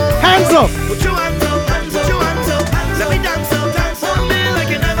song. Hands up. Put your hands up, hands up, your hands up. Let me dance up, dance for me like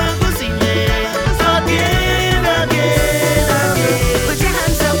you never go see me. Again. put your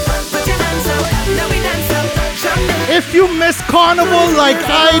hands up, let me dance up. If you miss Carnival like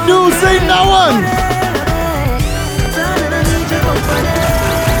I do, sing that one.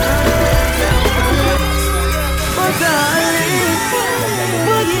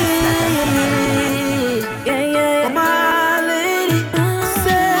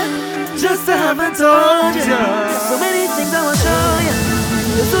 Just I haven't told you. So many things I will show you.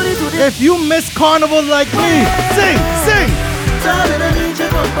 If you miss Carnival like me, sing. Darling, I need your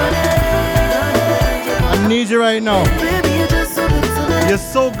company. I need you right now. Baby, you're just so good to me. You're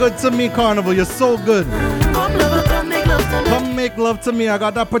so good to me, Carnival. You're so good. Come, lover, come make love to me. Come make love to me. I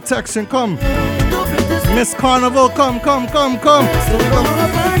got that protection. Come. Miss Carnival, come. So we go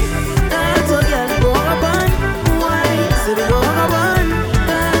have fun. Dance, oh girl, go have fun. Wine, so we go have fun.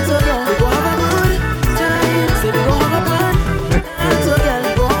 Dance, oh girl, we go have a good time. So we go have fun. Dance, oh girl,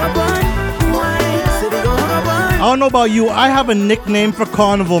 go have fun. Wine, so we go have fun. I don't know about you. I have a nickname for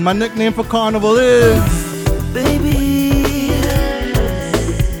Carnival. My nickname for Carnival is... Baby,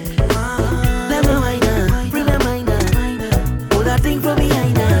 let me wine up, bring my mind up. Hold that thing from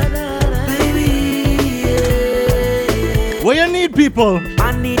behind up. Baby, what you need, people?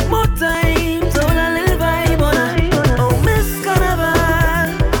 I need more time, so I little vibe on a Miss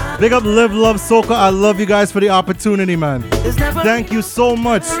Carnival. Big up Live Love Soca. I love you guys for the opportunity, man. Thank you so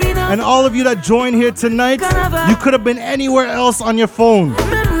much. And all of you that joined here tonight, you could have been anywhere else on your phone,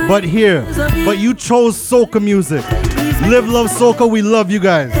 but here. But you chose soca music. Live Love Soca, we love you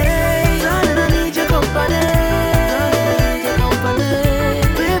guys.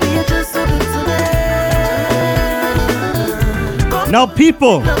 Now,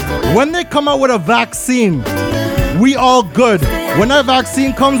 people, when they come out with a vaccine, we all good. When that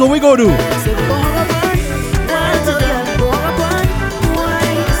vaccine comes, what we go do?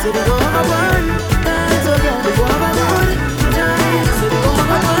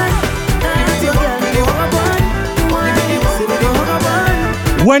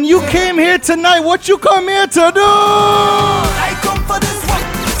 When you came here tonight, what you come here to do? I come for this one.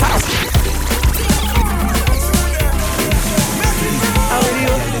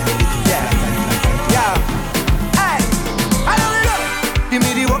 Give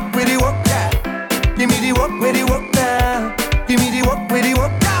me the work with the work, yeah. Give me the work with the work now. Give me the work with the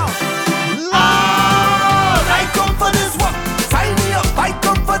work now. Lord, I come for this work. Sign me up, I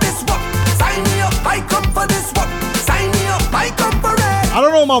come for this work. Sign me up, I come for this work. Sign me up, I come for it. I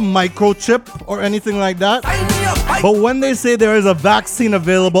don't know about microchip or anything like that, but when they say there is a vaccine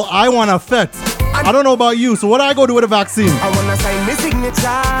available, I want a fet. I don't know about you, so what do I go do with a vaccine? I wanna sign my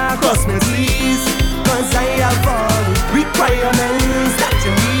signature, cross my sleeves, cause I have all the requirements that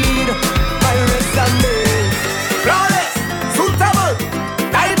you need. My resume, flawless, suitable,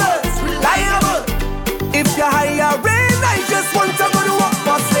 diverse, reliable. If you're hiring, I just want to go to work,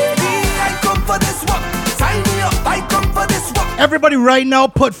 boss lady. I come for this work, sign me up, I come for this work. Everybody right now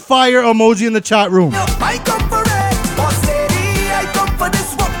put fire emoji in the chat room. I come for it, boss lady. I come for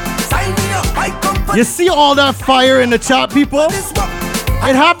this work, sign me up, I come for You see all that fire in the chat, people?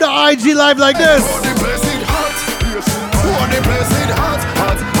 It have the IG live like this.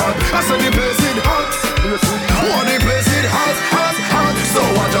 So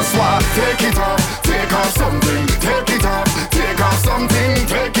I just want take it off, take off something, take it off, take off something,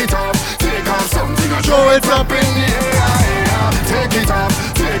 take it off, take off something, and throw it up in the air. Take it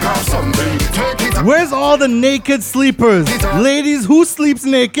off something, take it Where's all the naked sleepers? Ladies, who sleeps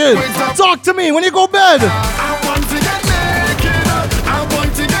naked? Talk to me when you go bed. I want to get naked. I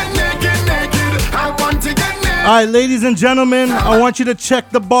want to get naked, naked. I want to get naked. All right, ladies and gentlemen, I want you to check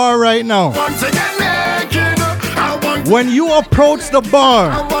the bar right now. Want to get naked. I want to When you approach the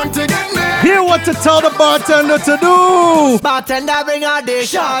bar, want to get naked. hear what to tell the bartender to do. Bartender bring out the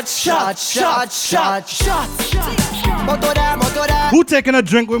shots, shots, shots, shots, shots. Motoda. Who taking a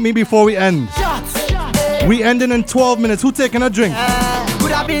drink with me before we end? We ending in 12 minutes. Who taking a drink?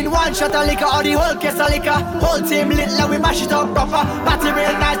 Could have been one shot of liquor or the whole case of liquor. Whole team lit like we mash it up proper. Party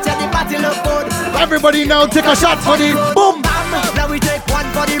real nice and the party look good. Everybody now take a shot for the boom. Bam, now we take one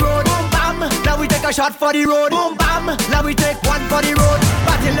for the road. Boom bam, now we take a shot for the road. Boom bam, now we take one for the road.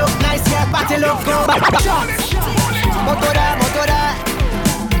 Party look nice, yeah, party look good. Shots. Motoda.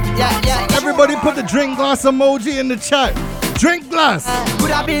 Yeah. Everybody put the drink glass emoji in the chat. Drink glass.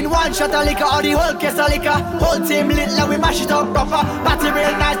 Could have been one shot of liquor or the whole case of liquor. Whole team lit like we mash it up proper. Party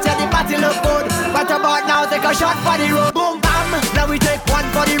real nice and the party look good. What about now? Take a shot for the road. Boom bam, now we take one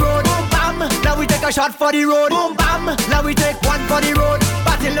for the road. Boom bam, now we take a shot for the road. Boom bam, now we take one for the road.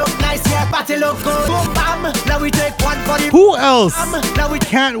 Party look nice, yeah, party look good. Boom bam, now we take one for the road. Who else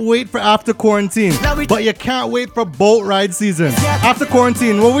can't wait for after quarantine, but you can't wait for boat ride season? After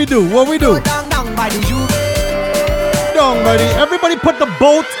quarantine, what we do? Down by the Juve. Down, buddy. Everybody put the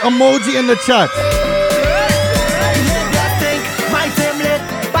boat emoji in the chat. My team lit,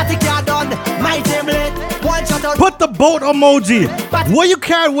 party car done. My team lit, one shot of. Put the boat emoji. What you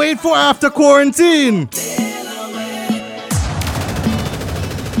can't wait for after quarantine?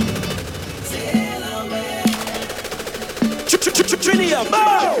 Trinidad,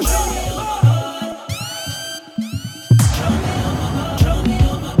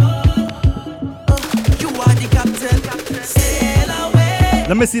 You are the captain. Sail away.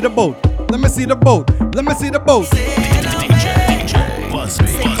 Let me see the boat. Let me see the boat. Let me see the boat. DJ Busby.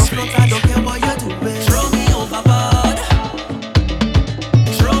 I don't care what you do. Throw me overboard.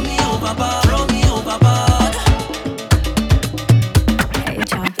 Throw me overboard. Throw me overboard. Hey,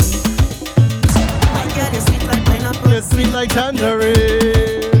 champion. My girl is sweet like pineapple. You're sweet like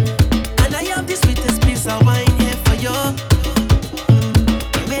tangerine. And I have the sweetest piece of wine here for you.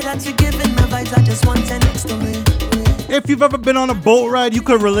 The way that you're giving me vibes, I just want you next to me. If you've ever been on a boat ride, you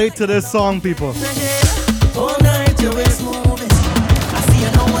could relate to this song, people. All night your waist moving. I see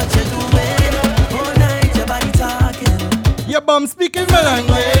you know what you're doing. All night your body talking. Your bum speaking my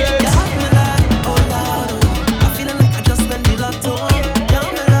language. You have me like, oh Lord, oh. I'm feeling like I just spent the lotto. You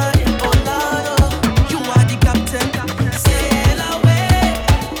have me like, oh Lord, oh. You are the captain. Sail away.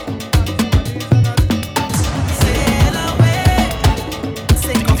 Sail away.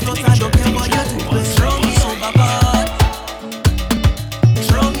 Take a float, I don't care what you're doing. Throw me overboard.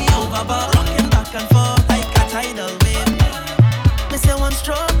 Throw me overboard. Rocking back and forth like a tidal wave. Me say one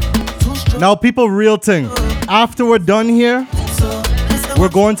stroke, two strokes. Now, people, real thing. After we're done here, we're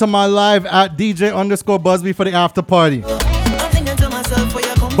going to my live at DJ_Busby for the after party. I'm thinking to myself, where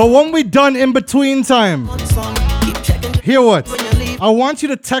you come But when we done in between time, song. Keep checking hear what? I want you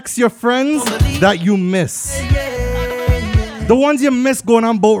to text your friends that you miss. The ones you miss going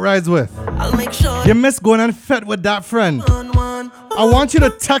on boat rides with. I'll make sure You miss going on fete with that friend. I want you to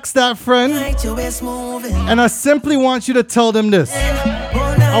text that friend, night your waist moving. and I simply want you to tell them this.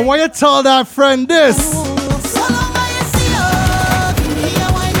 I want you to tell that friend this.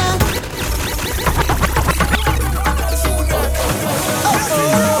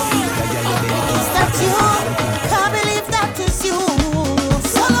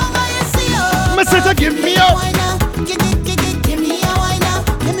 Messenger, give me up.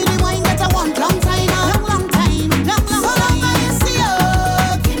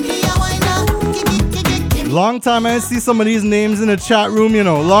 Long time I see some of these names in the chat room, you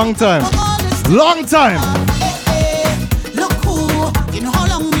know. Long time. Long time. Look who, you know how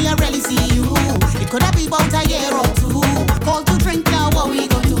long me I really see you. It could have been about a year or two. Call to drink now, what we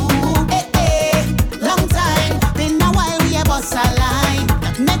gonna do? Long time, been a while we a bust a line.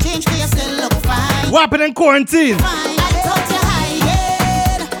 Nothing may change, we still look fine. What happened in quarantine? Fine, I thought you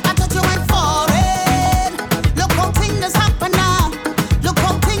hiding. I thought you went foreign. Look how things happen now. Look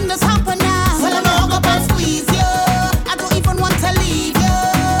how things happen now. Well, I'm hung up and squeeze you. I don't even want to leave you.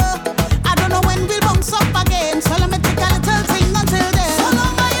 I don't know when we'll bounce up again. So let me take a little thing until then. So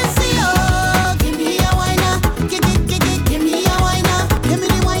long I see you. Give me a wine now. Give me a wine now. Give me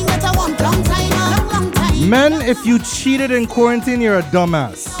the wine that I want. Long time now. Long time. Men, if you cheated in quarantine, you're a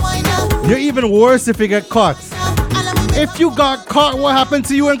dumbass. You're even worse if you get caught. If you got caught, what happened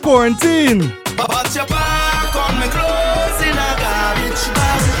to you in quarantine? But your back on me clothes in a garbage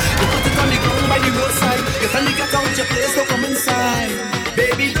bag. You put it on the ground by the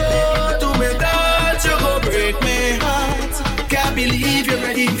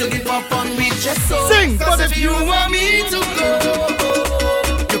just so. Sing, Cause if you want me to go,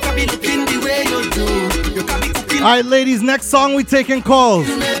 you can be looking the way you do. You can be cooking. Alright, ladies, next song we taking calls.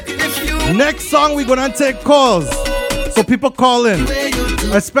 Next song we gonna take calls. So people call in.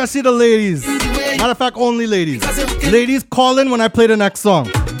 Especially the ladies. Matter of fact, only ladies. Ladies, call in when I play the next song.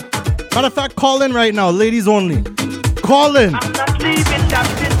 Matter of fact, call in right now. Ladies only. Call in. I'm not leaving,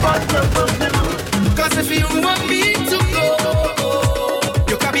 that's impossible. Cause if you want me to go,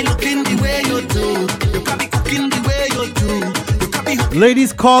 you can be looking the way you do. You can be cooking the way you do. You can be hooking.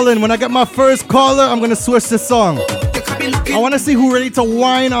 Ladies, call in. When I get my first caller, I'm gonna switch this song. I wanna see who ready to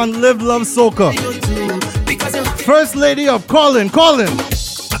whine on Live Love Soca. First lady up, call in, call in. I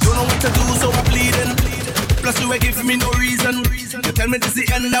don't know what to do, so I'm bleeding. Plus you ain't giving me no reason. You tell me this the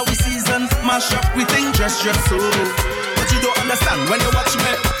end of the season. Mash up, we think dress so. But you don't understand when you watch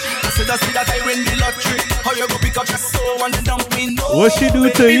me. I said I see that I win the lottery. How you go pick up just so and then dump me no. What she do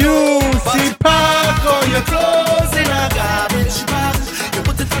to you? She pack all your clothes in a garbage bag. You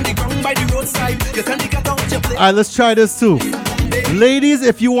put it on the ground by the roadside. You tell the cat out your plate. Alright, let's try this too. Ladies,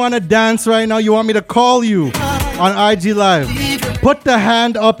 if you wanna dance right now, you want me to call you on IG Live. Put the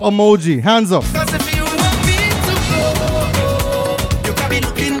hand up emoji. Hands up. Cause if you want me to go, you can be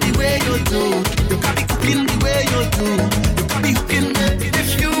looking the way you do. You can be cooking the way you do. You can be hooking. If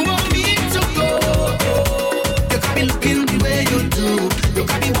you want me to go, you can be looking the way you do. You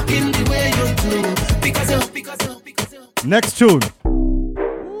can be walking the way you do. Because you. Next tune.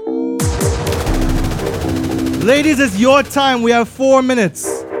 Ladies, it's your time. We have 4 minutes.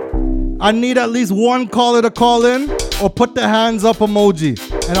 I need at least one caller to call in or put the hands up emoji,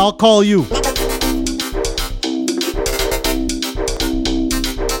 and I'll call you.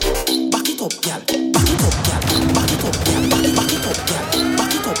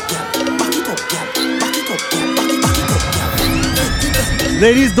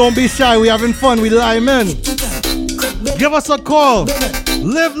 Ladies, don't be shy. We having fun. We lime in. Give us a call.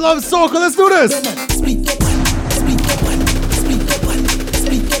 Live Love Soca. Let's do this.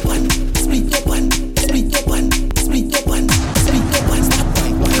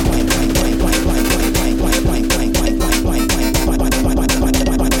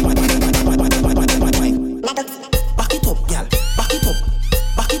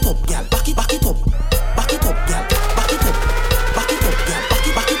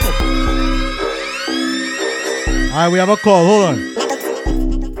 Alright, we have a call. Hold on.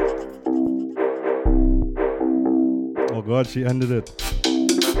 Oh God, she ended it.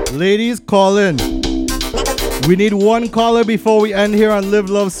 Ladies, call in. We need one caller before we end here on Live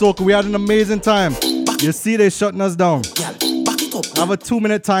Love Soca. We had an amazing time. You see, they shutting us down. I have a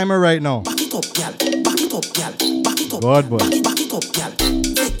 2-minute timer right now. God, boy.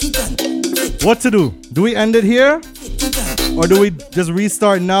 What to do? Do we end it here? Or do we just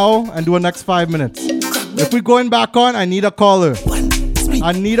restart now and do a next 5 minutes? If we're going back on, I need a caller.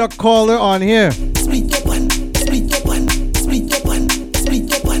 I need a caller on here.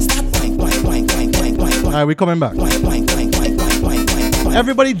 Alright, we coming back.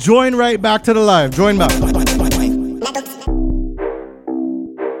 Everybody join right back to the live. Join back.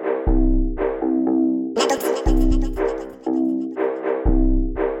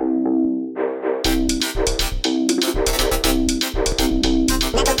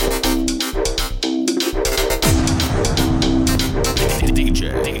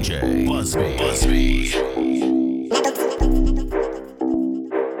 DJ Busby.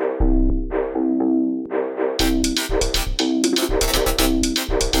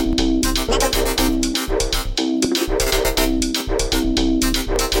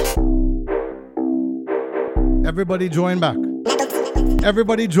 Everybody join back.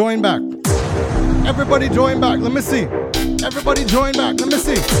 Everybody join back. Everybody join back. Let me see. Everybody join back. Let me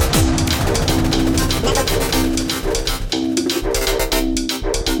see.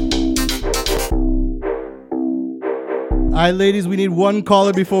 Alright, ladies, we need one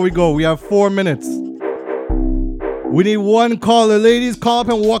caller before we go. We have 4 minutes. We need one caller. Ladies, call up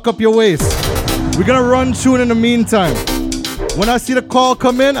and walk up your waist. We're gonna run tune in the meantime. When I see the call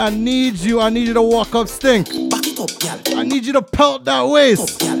come in, I need you to walk up stink. I need you to pelt that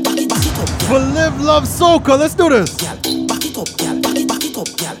waist. For Live Love Soca, let's do this.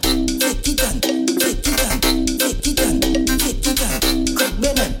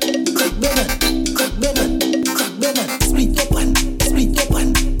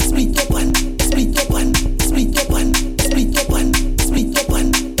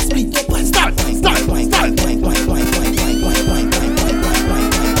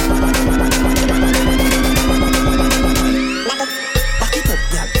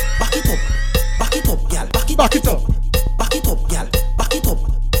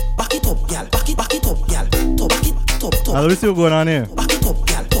 let me see what's going on here.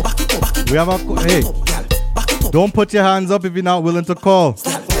 We have a hey. Don't put your hands up if you're not willing to call.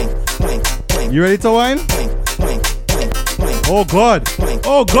 You ready to whine? Oh God!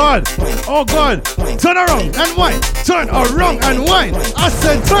 Oh God! Oh God! Turn around and whine! Turn around and whine! I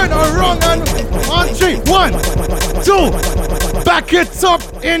said turn around and on 3, 1, 2. Back it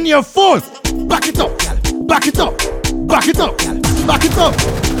up in your foot. Back it up. Back it up. Back it up. Back it up.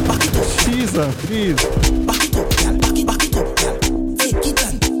 Jesus, please.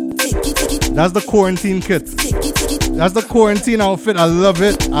 That's the quarantine kit. That's the quarantine outfit. I love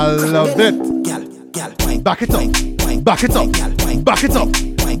it. I love it. Back it up. Back it up. Back it up.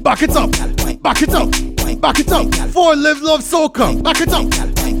 Back it up. Back it up. Back it up. For Live Love Soca. Back it up.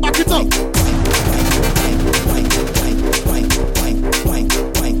 Back it up.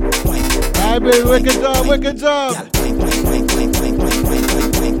 Alright, baby. Wicked job. Wicked job.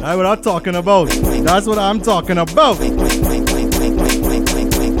 That's what I'm talking about. That's what I'm talking about.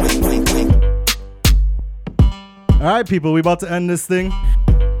 Alright, people, we about to end this thing.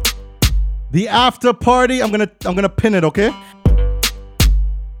 The after party, I'm gonna pin it, okay?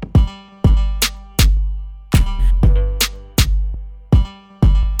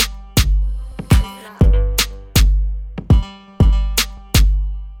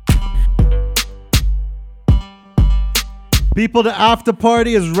 People, the after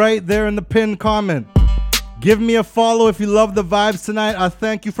party is right there in the pinned comment. Give me a follow if you love the vibes tonight. I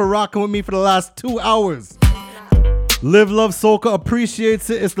thank you for rocking with me for the last 2 hours. Live Love Soca appreciates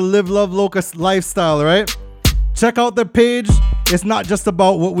it. It's the Live Love Loca lifestyle, right? Check out their page. It's not just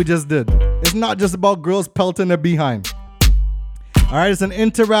about what we just did. It's not just about girls pelting their behind. All right, it's an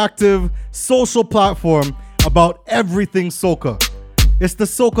interactive social platform about everything soca. It's the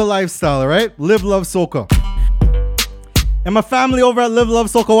soca lifestyle, right? Live Love Soca. And my family over at Live Love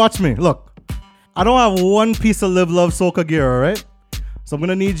Soca, watch me. Look, I don't have one piece of Live Love Soca gear, all right? So I'm going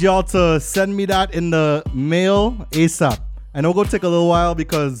to need y'all to send me that in the mail ASAP. I know it's going to take a little while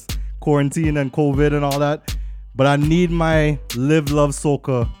because quarantine and COVID and all that, but I need my Live Love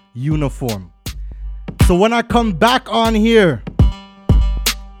Soca uniform. So when I come back on here,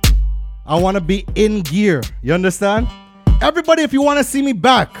 I want to be in gear. You understand? Everybody, if you want to see me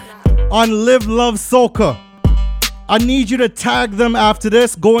back on Live Love Soca, I need you to tag them after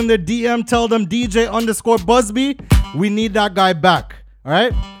this. Go in their DM, tell them DJ_Busby. We need that guy back. All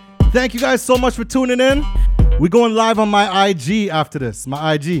right? Thank you guys so much for tuning in. We're going live on my IG after this.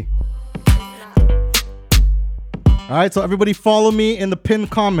 My IG. All right, so everybody follow me in the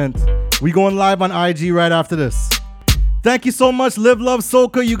pinned comment. We going live on IG right after this. Thank you so much, Live Love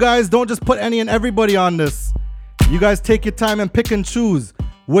Soca. You guys don't just put any and everybody on this. You guys take your time and pick and choose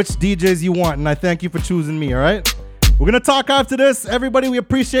which DJs you want. And I thank you for choosing me, all right? We're going to talk after this. Everybody, we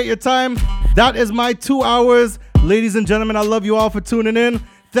appreciate your time. That is my 2 hours. Ladies and gentlemen, I love you all for tuning in.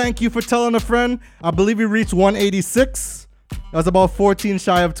 Thank you for telling a friend. I believe we reached 186. That was about 14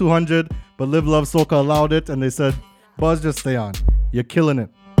 shy of 200. But Live Love Soca allowed it. And they said, Buzz, just stay on. You're killing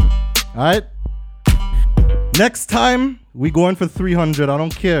it. All right? Next time, we going for 300. I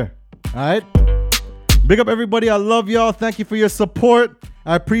don't care. All right? Big up everybody. I love y'all. Thank you for your support.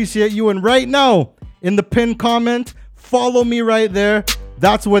 I appreciate you. And right now, in the pinned comment, follow me right there.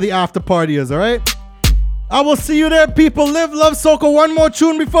 That's where the after party is, all right? I will see you there, people. Live Love Soca. One more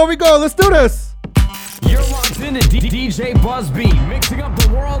tune before we go. Let's do this. You're locked into DJ Busby, mixing up the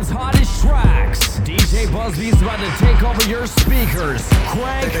world's hottest tracks. DJ Busby is about to take over your speakers.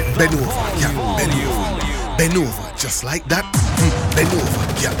 Crank Bend over, yeah, bend over. Bend over, just like that. Bend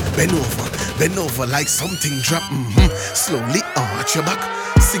over, yeah, bend over. Bend over like something drop. Slowly arch your back.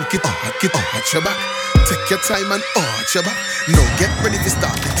 Sink it, arch your back. Take your time and arch your back. Now get ready to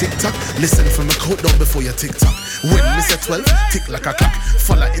start the tick-tock. Listen from the countdown before your tick-tock. When we say 12, tick like a clock.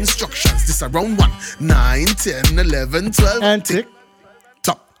 Follow instructions, this around 1, 9, 10, 11, 12. And tick.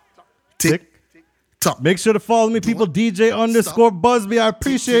 Top. Tick. Top. Make sure to follow me, people. DJ_Busby. I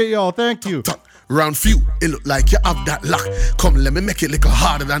appreciate y'all. Thank you. Top. Round few, it look like you have that lock. Come, let me make it a little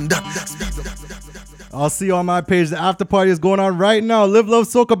harder than that. I'll see you on my page. The after party is going on right now. Live Love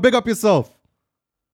Soca. Big up yourself.